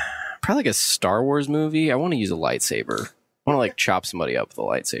a Star Wars movie. I want to use a lightsaber. I want to like chop somebody up with a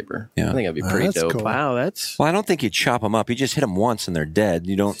lightsaber. Yeah. I think that'd be Oh, pretty that's dope. cool. Wow, that's Well, I don't think you chop them up. You just hit them once and they're dead.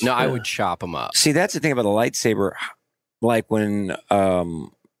 You don't. No, I would chop them up. See, that's the thing about the lightsaber. Like when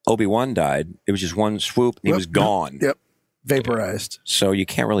Obi-Wan died, it was just one swoop and he Yep. was gone. Yep. Vaporized. So you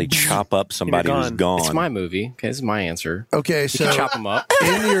can't really chop up somebody who's gone. gone. It's my movie. Okay, this is my answer. Okay, You so can chop them up.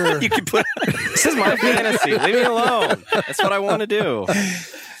 in your You can put. This is my fantasy. Leave me alone. That's what I want to do.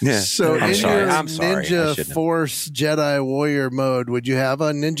 Yeah. so I'm in sorry. your I'm sorry. I Ninja shouldn't have. Force Jedi warrior mode, would you have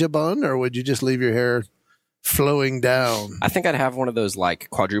a ninja bun or would you just leave your hair flowing down? I think I'd have one of those like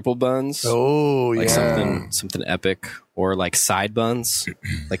quadruple buns. Oh, Like yeah. something epic, or like side buns,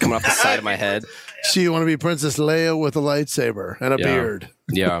 like coming off the side of my head. So you want to be Princess Leia with a lightsaber and a Yeah. beard.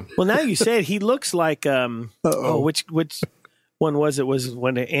 Yeah, well. Now you say it, he looks like Uh-oh. which one was it? Was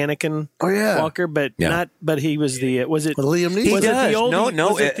when Anakin Oh, yeah. Walker, but Yeah. not. But he was the was it? Liam Neeson. Was it does. the old? No,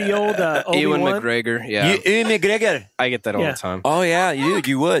 Was it the old Ewan Obi-Wan? McGregor. Yeah, Ewan McGregor. I get that all Yeah. the time. Oh yeah,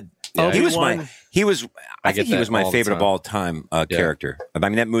 you would. Yeah. He was Obi-Wan. my. He was. I I think get he was that my all the favorite of time. all time character. I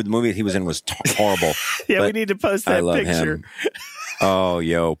mean, the movie he was in was horrible. Yeah, we but need to post I that love picture. him. Oh,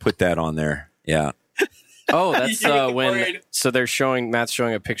 yo, put that on there. Yeah. Oh, that's Yeah, when. worried. So Matt's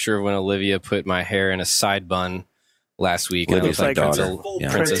showing a picture of when Olivia put my hair in a side bun last week. And I Olivia's was like like, daughter. Princess,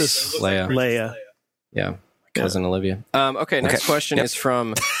 Yeah. Princess Leia. Leia. Yeah, cousin Olivia. Okay, next Okay. question Yep. is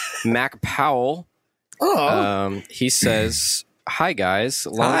from Mac Powell. Oh, He says, "Hi guys,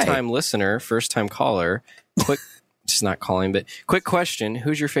 long time listener, first time caller. Quick, just not calling, but quick question: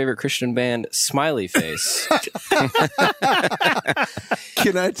 who's your favorite Christian band? Smiley face.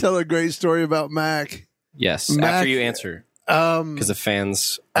 can I tell a great story about Mac? Yes. Mac- after you answer, because the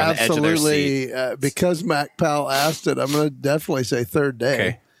fans are on the edge of their seat. Absolutely. Because Mac Powell asked it, I'm going to definitely say Third Day.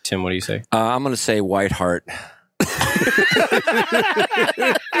 Okay, Tim, what do you say? I'm going to say White Heart. Pick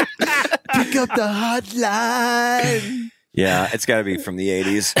up the hotline. Yeah, it's got to be from the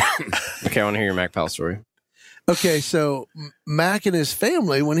 80s. Okay, I want to hear your Mac Powell story. Okay, so Mac and his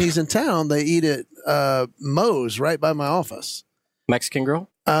family, when he's in town, they eat at Moe's right by my office. Mexican girl.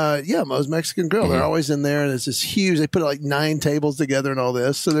 Yeah, Moe's Mexican Grill. They're always in there, and it's this huge. They put like 9 tables together and all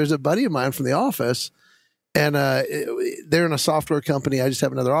this. So there's a buddy of mine from the office, and they're in a software company. I just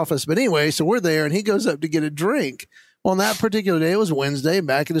have another office, but anyway, so we're there, and he goes up to get a drink. Well, on that particular day, it was Wednesday.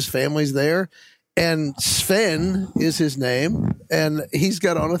 Mac and his family's there, and Sven is his name, and he's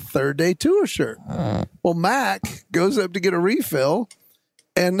got on a Third Day Tour shirt. Well, Mac goes up to get a refill,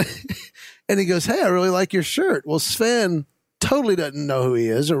 and and he goes, "Hey, I really like your shirt." Well, Sven totally doesn't know who he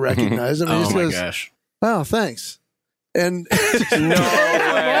is or recognize him. He Oh just my goes, gosh! "Wow, thanks." And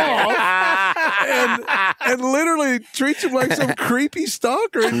and literally treats him like some creepy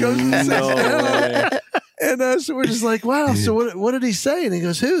stalker and goes and sits down. And so we're just like, wow. So what did he say? And he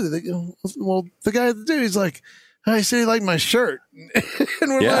goes, who? They go, well, the guy at the dude, he's like, I said he liked my shirt. And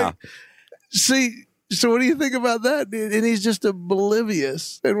we're Yeah. like, see, so what do you think about that? And he's just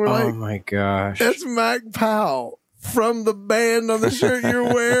oblivious. And we're Oh like, my gosh! that's Mac Powell from the band on the shirt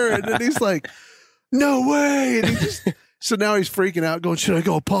you're wearing. And he's like, no way. And he just, so now he's freaking out going, should I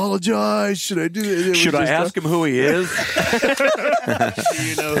go apologize? Should I do it? Should I ask him who he is? Do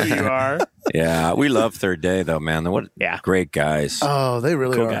you know who you are? Yeah, we love Third Day, though, man. What great guys. Oh, they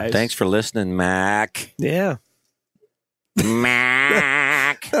really Cool are. guys. Thanks for listening, Mac. Yeah.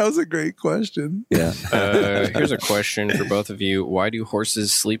 Mac. That was a great question. Yeah. Here's a question for both of you. Why do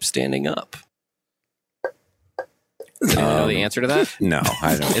horses sleep standing up? Do you know the answer to that? No,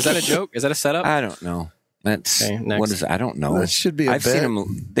 I don't. Is that a joke? Is that a setup? I don't know. That's Okay, next. what is. I don't know. That should be a I've bet. seen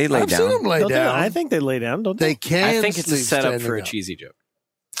them. They lay I've seen them down. lay Don't they? down. I think they lay down, don't they they? can. I think it's a sleep setup standing for a up. cheesy joke.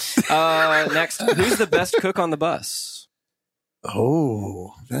 Next, who's the best cook on the bus?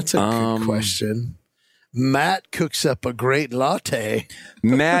 Oh, that's a good Um, question. Matt cooks up a great latte.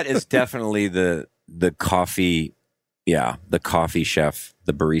 Matt is definitely the coffee. Yeah, the coffee chef,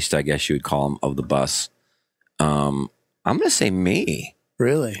 the barista, I guess you would call him, of the bus. I'm going to say me.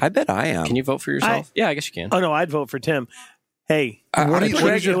 Really? I bet I am. Can you vote for yourself? Yeah, I guess you can. Oh no, I'd vote for Tim. Hey, What do you-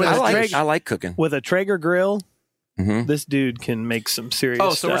 what is your best dish? I like cooking. with a Traeger grill, Mhm. this dude can make some serious. Oh,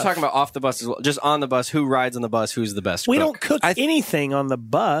 so we're stuff. talking about off the bus as well. Just on the bus, who rides on the bus? Who's the best We cook? don't cook anything on the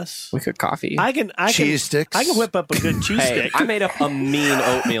bus. We cook coffee. I can Cheese sticks. I can whip up a good cheese Hey, stick. I made up a mean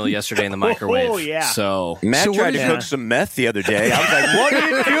oatmeal yesterday in the microwave. Oh, yeah. So Matt So what tried to is- cook some meth the other day. I was like, "What are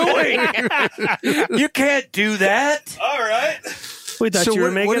you doing? You can't do that." All right. we thought So you were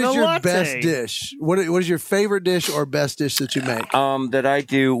what making is a your latte. best dish? What is your favorite dish or best dish that you make? That I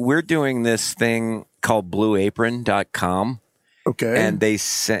do. We're doing this thing called BlueApron.com. Okay. And they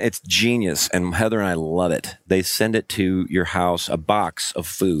send, it's genius, and Heather and I love it. They send it to your house, a box of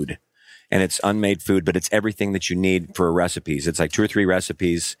food, and it's unmade food, but it's everything that you need for recipes. It's like 2 or 3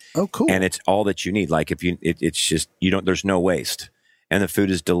 recipes, oh, cool. and it's all that you need. Like if you, it's just you don't. There's no waste, and the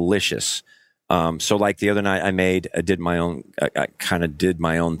food is delicious. So like the other night, I did my own. I kind of did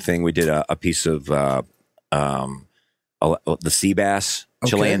my own thing. We did a piece of the sea bass, Okay.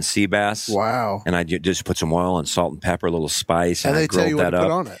 Chilean sea bass. Wow. And I just put some oil and salt and pepper, a little spice, And I they tell grilled you what that to up.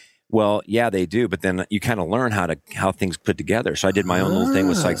 put on it. Well, yeah, they do, but then you kind of learn how things put together. So I did my own little thing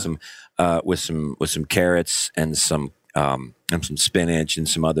with like some carrots and some spinach and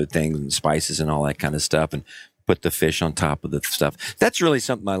some other things and spices and all that kind of stuff, and put the fish on top of the stuff. That's really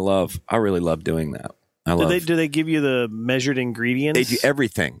something I love. I really love doing that. Do they give you the measured ingredients? They do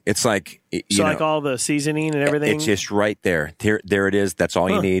everything. It's like like all the seasoning and everything. It's just right there. There it is. That's all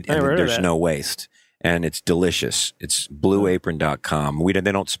you need, I and never heard of there's that. no waste. And it's delicious. It's BlueApron.com.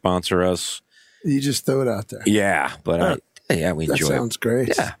 They don't sponsor us. You just throw it out there. Yeah, but we That enjoy it. sounds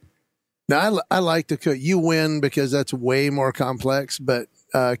great. Yeah. Now, I like to cook. You win because that's way more complex. But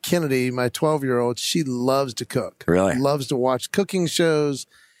Kennedy, my 12-year-old, she loves to cook. Really? Loves to watch cooking shows.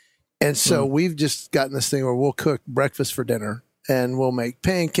 And so we've just gotten this thing where we'll cook breakfast for dinner and we'll make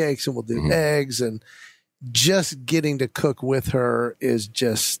pancakes and we'll do eggs. And just getting to cook with her is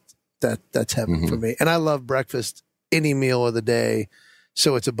just that's heaven for me. And I love breakfast any meal of the day.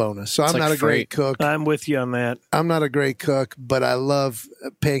 So it's a bonus. So I'm like not a great cook. I'm with you on that. I'm not a great cook, but I love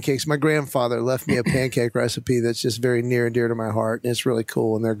pancakes. My grandfather left me a pancake recipe that's just very near and dear to my heart, and it's really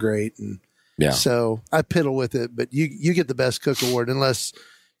cool, and they're great. And Yeah. so I piddle with it, but you get the best cook award unless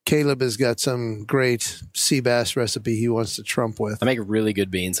Caleb has got some great sea bass recipe he wants to trump with. I make really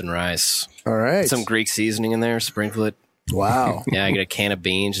good beans and rice. All right. Some Greek seasoning in there, sprinkle it. Wow. Yeah, I get a can of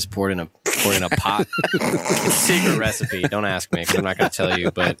beans, just pour it in a pot. It's a secret recipe. Don't ask me because I'm not going to tell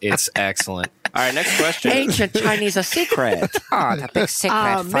you, but it's excellent. All right, next question. Ancient Chinese a secret. Oh, the big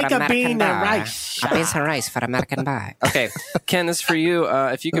secret for make a American bean and Pie. rice. A beans and rice for American Pie. Okay, Ken, this is for you.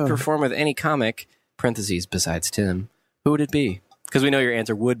 If you could perform with any comic, parentheses, besides Tim, who would it be? Because we know your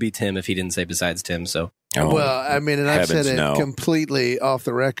answer would be Tim if he didn't say besides Tim. So Well, I mean, and I've said heavens, it no. completely off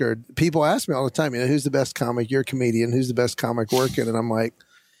the record. People ask me all the time, who's the best comic? You're a comedian. Who's the best comic working? And I'm like,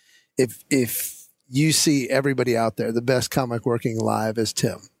 if you see everybody out there, the best comic working live is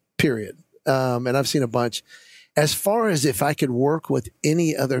Tim, period. And I've seen a bunch. As far as if I could work with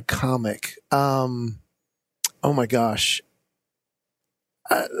any other comic, oh my gosh.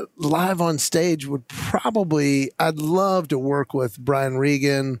 Live on stage would probably, I'd love to work with Brian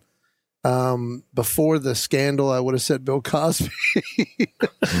Regan. Before the scandal, I would have said Bill Cosby.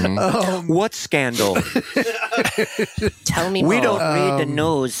 What scandal? Tell me We more. don't read the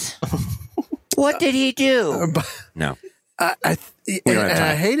news. What did he do? No. And don't have time.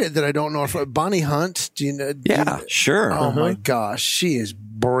 I hate it that I don't know if Bonnie Hunt. Do you know? Yeah, sure. Oh my gosh, she is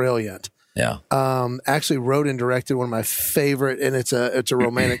brilliant. Yeah. Actually wrote and directed one of my favorite, and it's a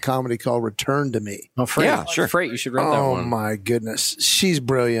romantic comedy called Return to Me. Oh, Freight. Yeah, sure. Freight, you should write that Oh one. my goodness, she's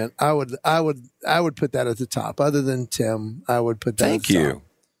brilliant. I would put that at the top. Other than Tim, I would put that. Thank at the you. top.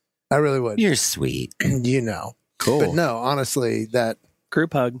 I really would. You're sweet. Cool. But no, honestly, that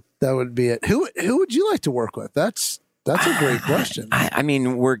Group hug. would be it. Who would you like to work with? That's That's a great question. I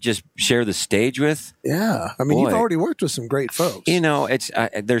mean, we're just share the stage with. Yeah. I mean, you've Boy. already worked with some great folks. You know,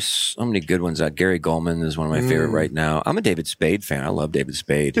 there's so many good ones. Gary Goldman is one of my favorite right now. I'm a David Spade fan. I love David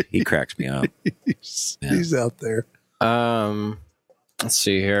Spade. He cracks me up. He's out there. Let's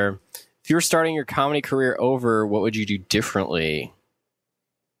see here. If you were starting your comedy career over, what would you do differently?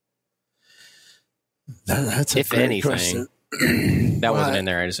 That's a If great anything. question. That wasn't in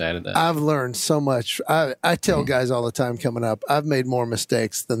there. I just added that. I've learned so much. I tell guys all the time coming up, I've made more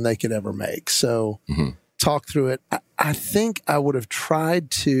mistakes than they could ever make. So talk through it. I think I would have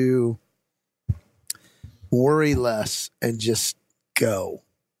tried to worry less and just go.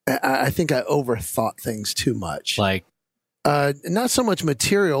 I think I overthought things too much. Like, Not so much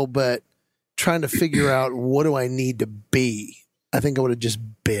material, but trying to figure out what do I need to be. I think I would have just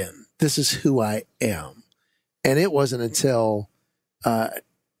been. This is who I am. And it wasn't until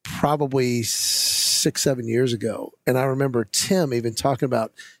probably 6-7 years ago. And I remember Tim even talking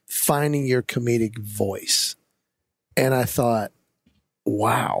about finding your comedic voice. And I thought,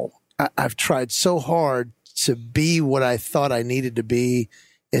 wow, I've tried so hard to be what I thought I needed to be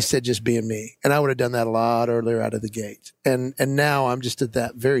instead of just being me. And I would have done that a lot earlier out of the gate. And now I'm just at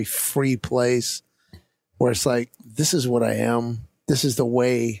that very free place where it's like, this is what I am. This is the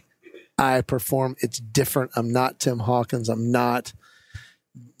way I perform. It's different. I'm not Tim Hawkins. I'm not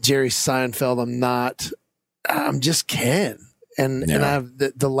Jerry Seinfeld. I'm just Ken. And I've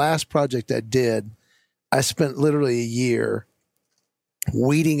the last project I did, I spent literally a year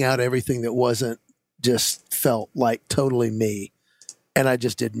weeding out everything that wasn't just felt like totally me. And I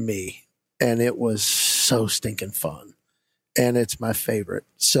just did me. And it was so stinking fun. And it's my favorite.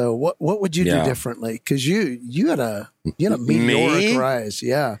 So what would you do differently? Because you had a meteoric rise.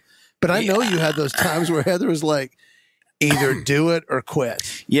 Yeah. But I know you had those times where Heather was like, either do it or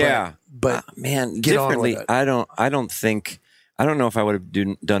quit. Yeah. But man, get on differently, with it. I don't know if I would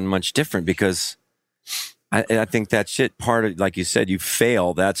have done much different because I think that shit part of, like you said, you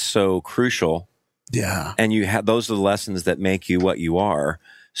fail. That's so crucial. Yeah. And those are the lessons that make you what you are.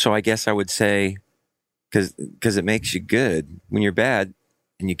 So I guess I would say, because it makes you good. When you're bad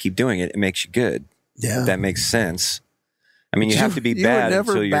and you keep doing it, it makes you good. Yeah. That makes sense. I mean, you have to be you bad were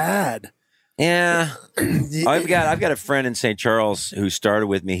never until you're bad. Yeah. I've got a friend in St. Charles who started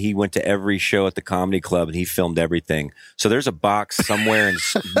with me. He went to every show at the comedy club and he filmed everything. So there's a box somewhere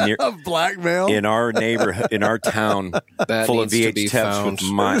near Of blackmail in our neighborhood, in our town, That full of needs to be VHS tapes found. with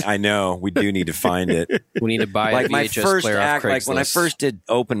mine. I know we do need to find it. we need to buy Like a my VHS first player off act, like when I Craigslist. first did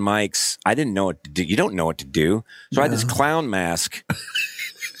open mics, I didn't know what to do. You don't know what to do. So I had this clown mask,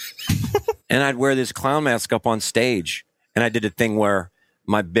 and I'd wear this clown mask up on stage. And I did a thing where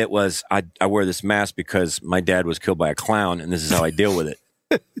my bit was I wear this mask because my dad was killed by a clown, and this is how I deal with it.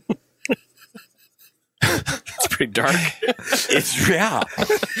 It's pretty dark. It's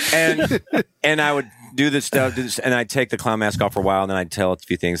and I would do this stuff, and I'd take the clown mask off for a while, and then I'd tell a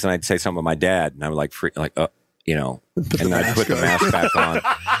few things, and I'd say something with my dad, and I would like and I'd put the mask back on.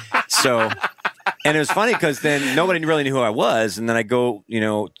 So, and it was funny because then nobody really knew who I was, and then I go,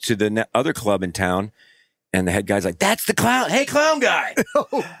 to the other club in town. And the head guy's like, "That's the clown. Hey, clown guy."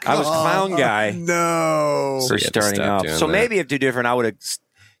 I was clown guy No. for you had to starting stop off. doing So that. maybe if they're different, I would have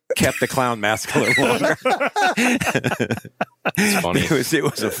kept the clown mask a little longer. It's funny. It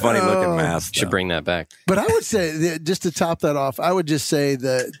was a funny looking mask. Should though. bring that back. But I would say, just to top that off, I would just say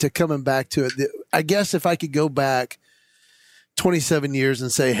to coming back to it, I guess if I could go back 27 years and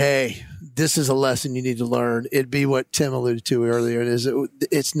say, hey, this is a lesson you need to learn, it'd be what Tim alluded to earlier.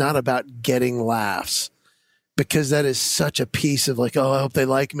 It's not about getting laughs. Because that is such a piece of like, oh, I hope they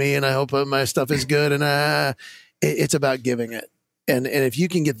like me and I hope my stuff is good. And it's about giving it. And if you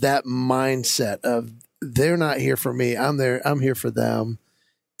can get that mindset of they're not here for me, I'm here for them.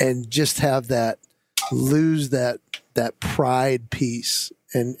 And just have that, lose that pride piece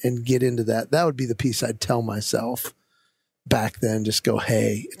and get into that. That would be the piece I'd tell myself back then. Just go,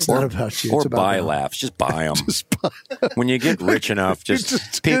 hey, it's not about you. Or It's about buy them. laughs. Just buy them. Just buy When you get rich enough,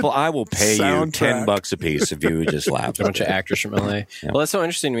 Just people, good I will pay you soundtrack. $10 a piece if you would just laugh. A bunch of actors from LA. Well, that's so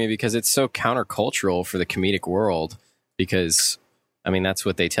interesting to me because it's so countercultural for the comedic world. Because, I mean, that's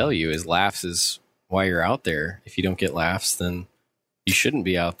what they tell you is laughs is why you're out there. If you don't get laughs, then you shouldn't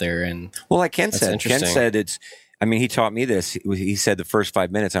be out there. And Well, like Ken That's said, interesting. he taught me this. He said the first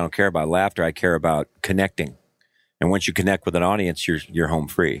 5 minutes, I don't care about laughter. I care about connecting. And once you connect with an audience, you're home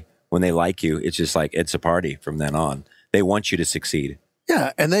free. When they like you, it's just like, it's a party from then on. They want you to succeed.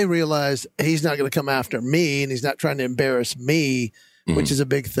 Yeah, and they realize he's not going to come after me, and he's not trying to embarrass me, which is a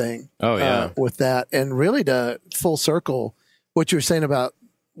big thing. Oh, yeah. With that, and really to full circle what you were saying about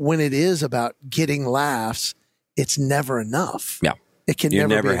when it is about getting laughs, it's never enough. Yeah. It can You're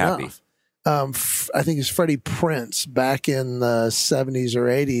never never be happy. enough. I think it's Freddie Prinze back in the 70s or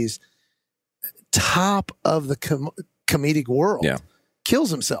 80s, top of the comedic world, Yeah. kills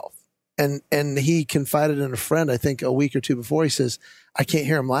himself. And he confided in a friend, I think a week or two before, he says, I can't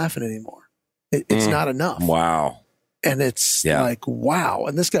hear him laughing anymore. It's not enough. Wow. And it's Yeah. like, wow.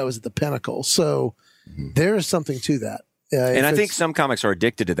 And this guy was at the pinnacle. So there is something to that. And I think some comics are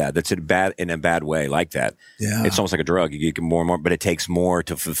addicted to that. That's in a bad way, like that. yeah. It's almost like a drug. You get more and more, but it takes more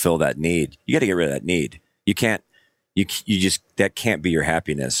to fulfill that need. You got to get rid of that need. You can't. You just that can't be your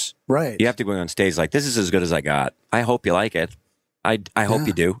happiness. right. You have to go on stage like, this is as good as I got. I hope you like it. I hope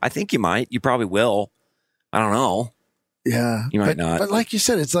you do. I think you might. You probably will. I don't know. Yeah. You might not. But like you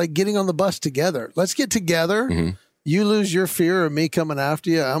said, it's like getting on the bus together. Let's get together. Mhm. You lose your fear of me coming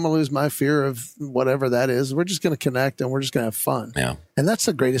after you. I'm going to lose my fear of whatever that is. We're just going to connect and we're just going to have fun. Yeah. And that's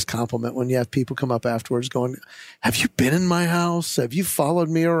the greatest compliment when you have people come up afterwards going, have you been in my house? Have you followed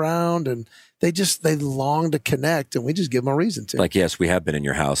me around? And they long to connect, and we just give them a reason to. Like, yes, we have been in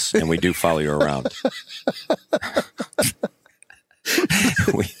your house and we do follow you around.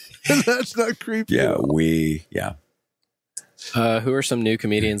 That's not creepy. Yeah. at all. Who are some new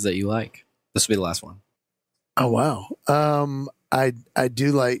comedians that you like? This will be the last one. Oh, wow. I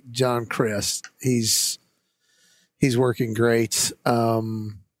do like John Crist. He's working great.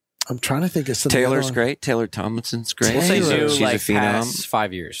 I'm trying to think of something. Taylor's great. Taylor Tomlinson's great. We'll say Taylor. new, She's like a phenom. past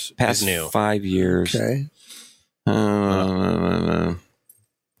 5 years. Past is new. 5 years. Okay. Uh,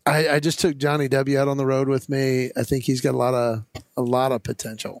 I just took Johnny W out on the road with me. I think he's got a lot of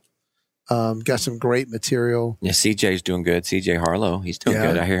potential. Got some great material. yeah, CJ's doing good. CJ Harlow, he's doing Yeah.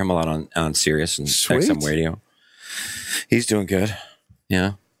 good. I hear him a lot on Sirius and Sweet. XM Radio. He's doing good.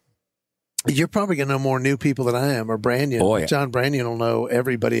 Yeah. You're probably going to know more new people than I am, or Branyan. Oh, yeah. John Branyan will know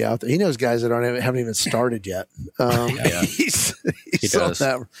everybody out there. He knows guys that haven't even started yet. Yeah. He's He on does.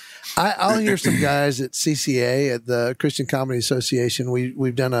 that. I'll hear some guys at CCA, at the Christian Comedy Association.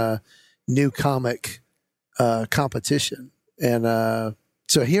 We've done a new comic competition, and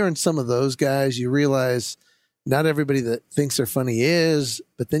so hearing some of those guys, you realize not everybody that thinks they're funny is,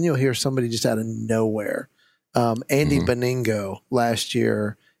 but then you'll hear somebody just out of nowhere. Andy Beningo last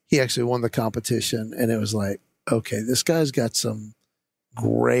year, he actually won the competition, and it was like, okay, this guy's got some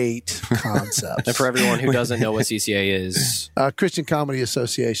great concepts. And for everyone who doesn't know what CCA is, Christian Comedy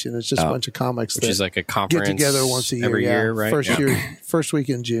Association, it's just a bunch of comics which that is like a conference get together once a year. every yeah. year, right? First week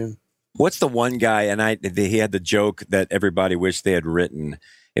in June. What's the one guy? And he had the joke that everybody wished they had written.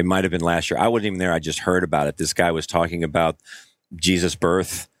 It might have been last year. I wasn't even there. I just heard about it. This guy was talking about Jesus'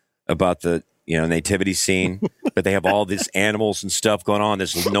 birth, about the nativity scene, but they have all these animals and stuff going on,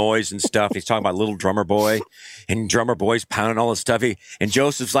 this noise and stuff. He's talking about little drummer boy, and drummer boy's pounding all this stuff. And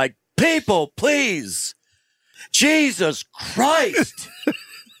Joseph's like, "People, please, Jesus Christ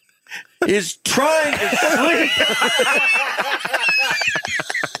is trying to sleep."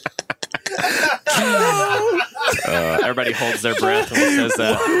 Everybody holds their breath when he says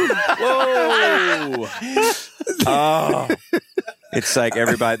that. Whoa! Oh, it's like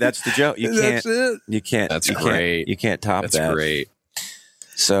everybody. That's the joke. You That's can't. it. You can't. That's you great. Can't, you can't top That's that. great.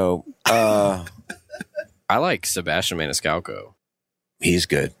 So I like Sebastian Maniscalco. he's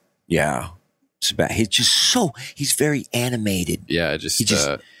good. Yeah. He's very animated. Yeah, He just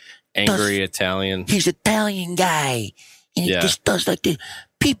angry Italian. He's Italian guy, and he Yeah. just does like the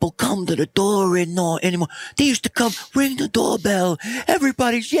people come to the door and not anymore. They used to come ring the doorbell.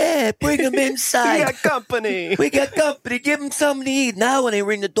 Everybody's bring them inside. company. We got company. Give them something to eat. Now when they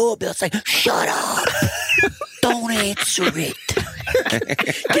ring the doorbell, it's like, shut up. Don't answer it.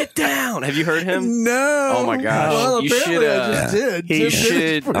 Get down. Have you heard him? No. Oh, my gosh. Well, You apparently should, I just did. he Tim did. should-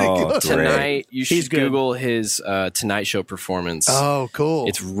 It's pretty Oh, good. great. Tonight, you He's should good. Google his Tonight Show performance. Oh, cool.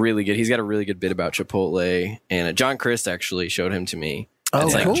 It's really good. He's got a really good bit about Chipotle, and John Crist actually showed him to me. Oh,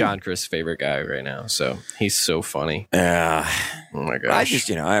 It's like cool. John Crist's favorite guy right now. So he's so funny. Yeah. Oh my gosh. I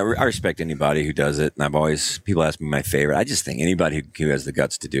just, I respect anybody who does it. And people ask me my favorite. I just think anybody who has the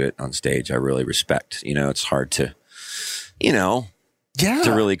guts to do it on stage, I really respect. It's hard to, yeah.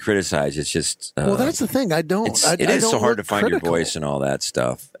 to really criticize. It's just, Well, that's the thing. I don't. it is so hard to look find critical. your voice and all that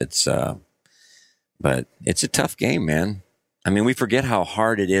stuff. It's, but it's a tough game, man. I mean, we forget how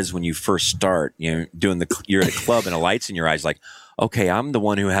hard it is when you first start, you're at a club and a light's in your eyes, like, okay, I'm the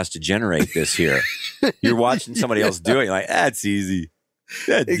one who has to generate this here. You're watching somebody else do it. You're like, that's easy.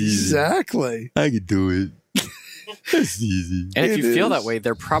 That's easy. Exactly. I could do it. That's easy. and if It you feel is. that way,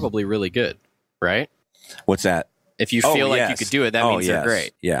 they're probably really good, right? What's that? If you feel like you yes. could do it, that Oh, means they're yes.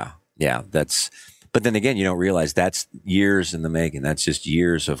 great. Yeah. Yeah. But then again, you don't realize that's years in the making. That's just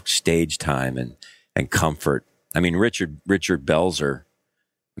years of stage time and comfort I mean, Richard Belzer,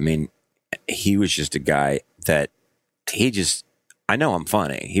 I mean, he was just a guy that I know I'm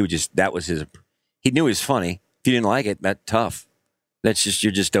funny. He knew he was funny. If you didn't like it, that's tough. That's just,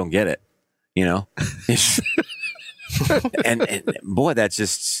 you just don't get it, you know? and boy, that's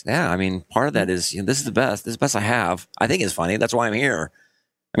just, I mean, part of that is, this is the best. This is the best I have. I think it's funny. That's why I'm here.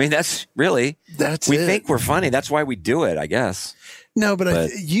 I mean, we think we're funny. That's why we do it, I guess. No,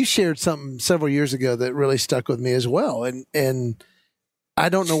 but you shared something several years ago that really stuck with me as well. And I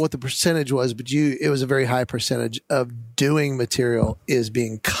don't know what the percentage was, but it was a very high percentage of doing material is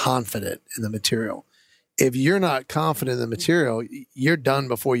being confident in the material. If you're not confident in the material, you're done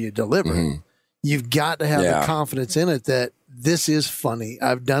before you deliver. Mm-hmm. You've got to have the confidence in it that this is funny.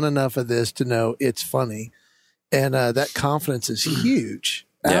 I've done enough of this to know it's funny. And that confidence is huge.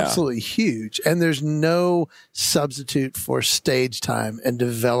 Absolutely huge. And there's no substitute for stage time and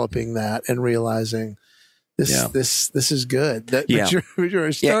developing that and realizing this is good. But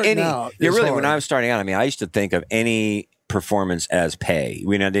you're starting out. Really, when I was starting out, I mean, I used to think of any performance as pay.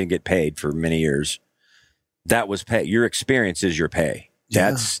 I didn't get paid for many years. That was pay. Your experience is your pay.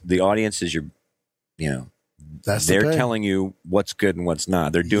 That's the audience is your, they're telling you what's good and what's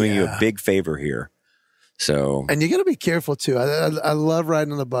not. They're doing you a big favor here. So, and you got to be careful too. I love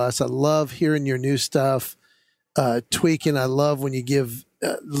riding on the bus. I love hearing your new stuff, tweaking. I love when you give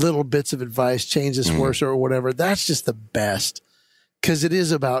little bits of advice, change this worse or whatever. That's just the best because it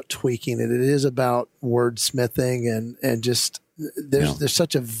is about tweaking it. It is about wordsmithing and just there's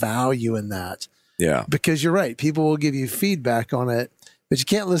such a value in that. Yeah, because you're right. People will give you feedback on it, but you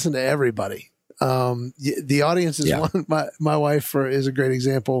can't listen to everybody. The audience is one. My wife is a great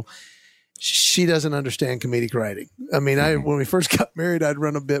example. She doesn't understand comedic writing. I mean, when we first got married, I'd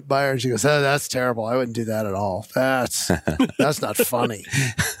run a bit by her and she goes, "Oh, that's terrible. I wouldn't do that at all. That's not funny."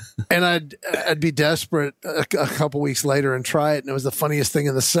 And I'd be desperate a couple weeks later and try it. And it was the funniest thing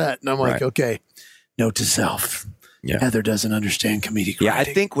in the set. And I'm like, okay, note to self. Yeah. Heather doesn't understand comedic writing. Yeah. I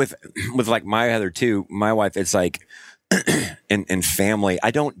think with like my Heather too, my wife, it's like, in family,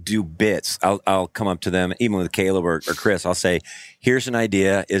 I don't do bits. I'll come up to them, even with Caleb or Chris, I'll say, here's an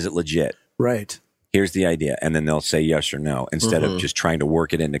idea. Is it legit? Right. Here's the idea. And then they'll say yes or no instead of just trying to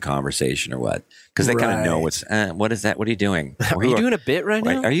work it into conversation or what. Because they kind of know what is that? What are you doing? Are you doing a bit right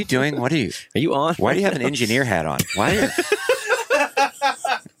now? Are you doing? What are you? Are you on? Why do you have an engineer hat on? Why are you?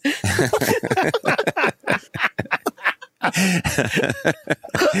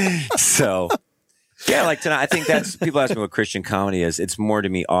 So, yeah, like tonight, I think that's, people ask me what Christian comedy is. It's more to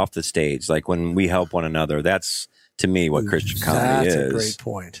me off the stage. Like when we help one another, that's to me what Christian comedy is. That's a great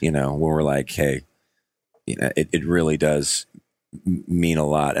point. When we're like, hey, it really does mean a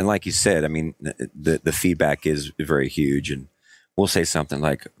lot. And like you said, I mean, the feedback is very huge. And we'll say something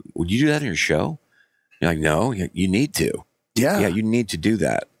like, would you do that in your show? You're like, no, you need to. Yeah. Yeah, you need to do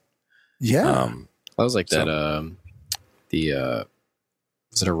that. Yeah. I was like that,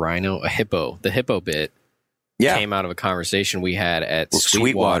 was it a rhino? A hippo. The hippo bit came out of a conversation we had at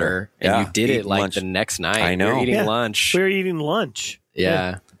Sweetwater. And you did it like lunch. The next night. I know. We were eating lunch. We were eating lunch.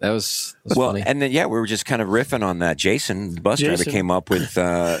 Yeah. That was funny. And then, we were just kind of riffing on that. Jason, the bus driver, came up with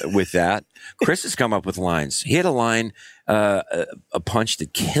that. Chris has come up with lines. He had a line, a punch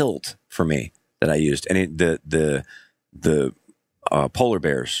that killed for me that I used. And the polar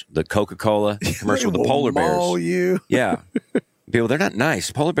bears, the Coca-Cola commercial with the polar bears. Oh, you. Yeah. People, they're not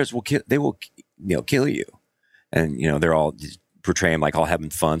nice. Polar bears will kill you. And, they're all portraying like all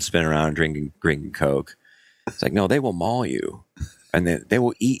having fun, spinning around and drinking Coke. It's like, no, they will maul you. And then they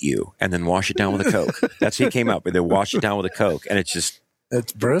will eat you and then wash it down with a Coke. That's what he came up with. They wash it down with a Coke. And it's just.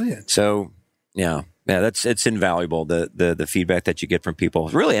 That's brilliant. So, it's invaluable, the feedback that you get from people.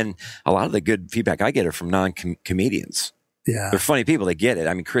 Really, and a lot of the good feedback I get are from non-comedians. Yeah. They're funny people. They get it.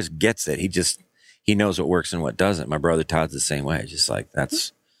 I mean, Chris gets it. He knows what works and what doesn't. My brother Todd's the same way. Just like,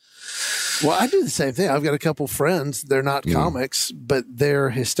 that's. Well, I do the same thing. I've got a couple friends. They're not comics, but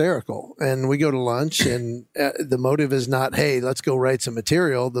they're hysterical. And we go to lunch, and the motive is not, hey, let's go write some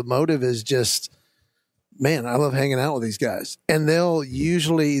material. The motive is just, man, I love hanging out with these guys. And they'll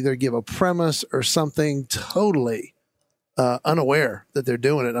usually either give a premise or something totally unaware that they're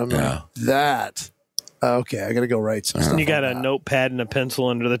doing it. I'm like, okay, I got to go write some stuff. You got a notepad and a pencil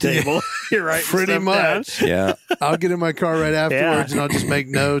under the table. You're right. Pretty much. Down. Yeah. I'll get in my car right afterwards and I'll just make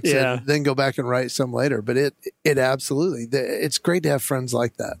notes and then go back and write some later. But it absolutely, it's great to have friends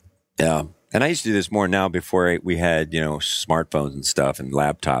like that. Yeah. And I used to do this more now before we had, smartphones and stuff and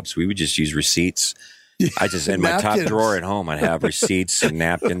laptops. We would just use receipts. I just, in my top drawer at home, I'd have receipts and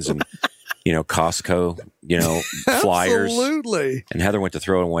napkins and Costco, flyers. Absolutely. And Heather went to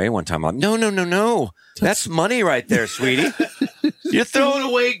throw it away one time. I'm like, no. That's money right there, sweetie. You're throwing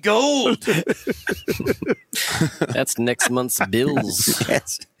away gold. That's next month's bills.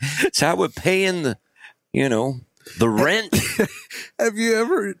 Yes. It's how we're paying the rent. Have you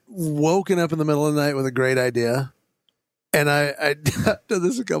ever woken up in the middle of the night with a great idea? And I've done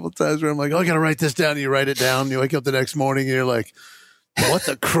this a couple of times where I'm like, I got to write this down. And you write it down. And you wake up the next morning and you're like, what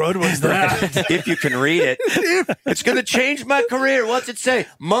the crud was that? If you can read it. It's going to change my career. What's it say?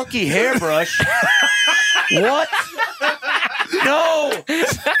 Monkey hairbrush. What? No.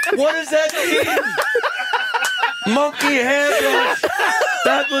 What does that mean? Monkey hairbrush.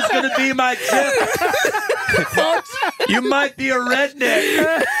 That was going to be my tip. Folks, you might be a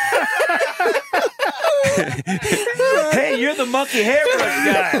redneck. Hey, you're the monkey hairbrush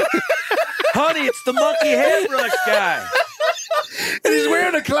guy. Honey, it's the monkey hairbrush guy. And he's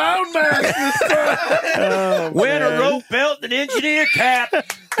wearing a clown mask this time. Wearing a rope belt and an engineer cap.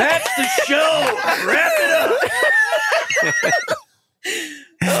 That's the show. Wrap it up.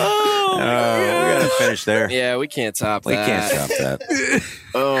 We got to finish there. Yeah, we can't top We that. can't stop that.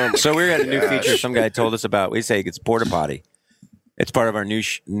 So we got a new feature some guy told us about. We say it's Porta Potty. It's part of our new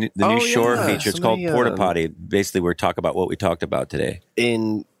shore feature. It's called Porta Potty. Basically, we're talking about what we talked about today.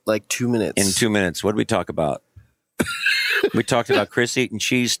 In like 2 minutes. In 2 minutes. What did we talk about? We talked about Chris eating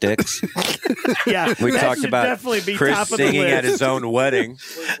cheese sticks. Yeah, We that talked should about definitely be Chris top of the singing list. at his own wedding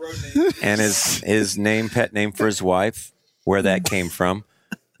and his pet name for his wife, where that came from.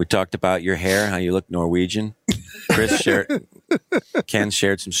 We talked about your hair, how you look Norwegian. Ken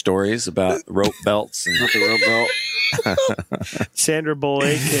shared some stories about rope belts and the rope belt. Sandra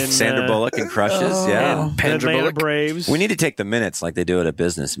Bullock and Crushes. Yeah. and Atlanta Braves. We need to take the minutes like they do at a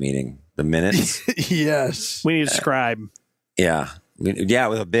business meeting. The minutes. Yes. We need a scribe. Yeah. Yeah,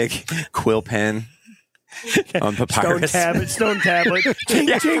 with a big quill pen on papyrus. Stone tablet. Tink,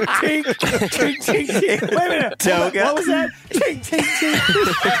 tink, tink. Tink, tink, tink. Wait a minute. Toga. What was that? Tink, tink, tink.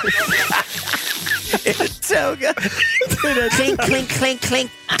 Toga. Clink, clink, clink,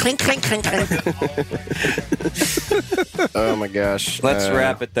 clink, clink, clink, clink, clink. Oh my gosh. Let's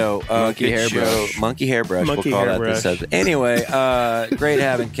wrap it though. Monkey Good hairbrush. show. Monkey hairbrush. Monkey We'll call hairbrush. that this episode. Anyway, great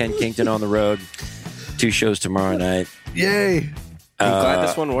having Ken Kington on the road. 2 shows tomorrow night. Yay. I'm glad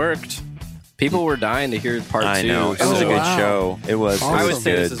this one worked. People were dying to hear part 2. I know. It was a good wow. show. It was. Awesome. I It would was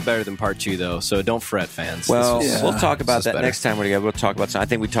say good. this is better than part 2, though. So don't fret, fans. Well, This was- we'll talk about this is that better. next time we're together. We'll talk about some. I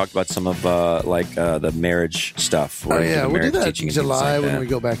think we talked about some of the marriage stuff. Oh, yeah. The We'll do marriage that teaching in and things July like when that. we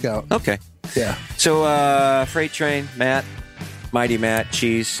go back out. Okay. Yeah. So, Freight Train, Matt, Mighty Matt,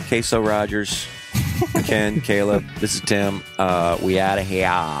 Cheese, Queso Rogers, Ken, Caleb. This is Tim. We out of here.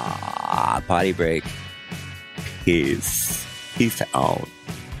 Potty break. Peace. Peace out.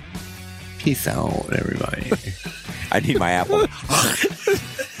 Peace out, everybody. I need my apple.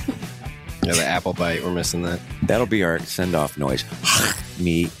 Yeah, the apple bite. We're missing that. That'll be our send-off noise.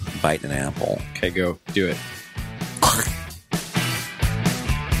 Me biting an apple. Okay, go. Do it.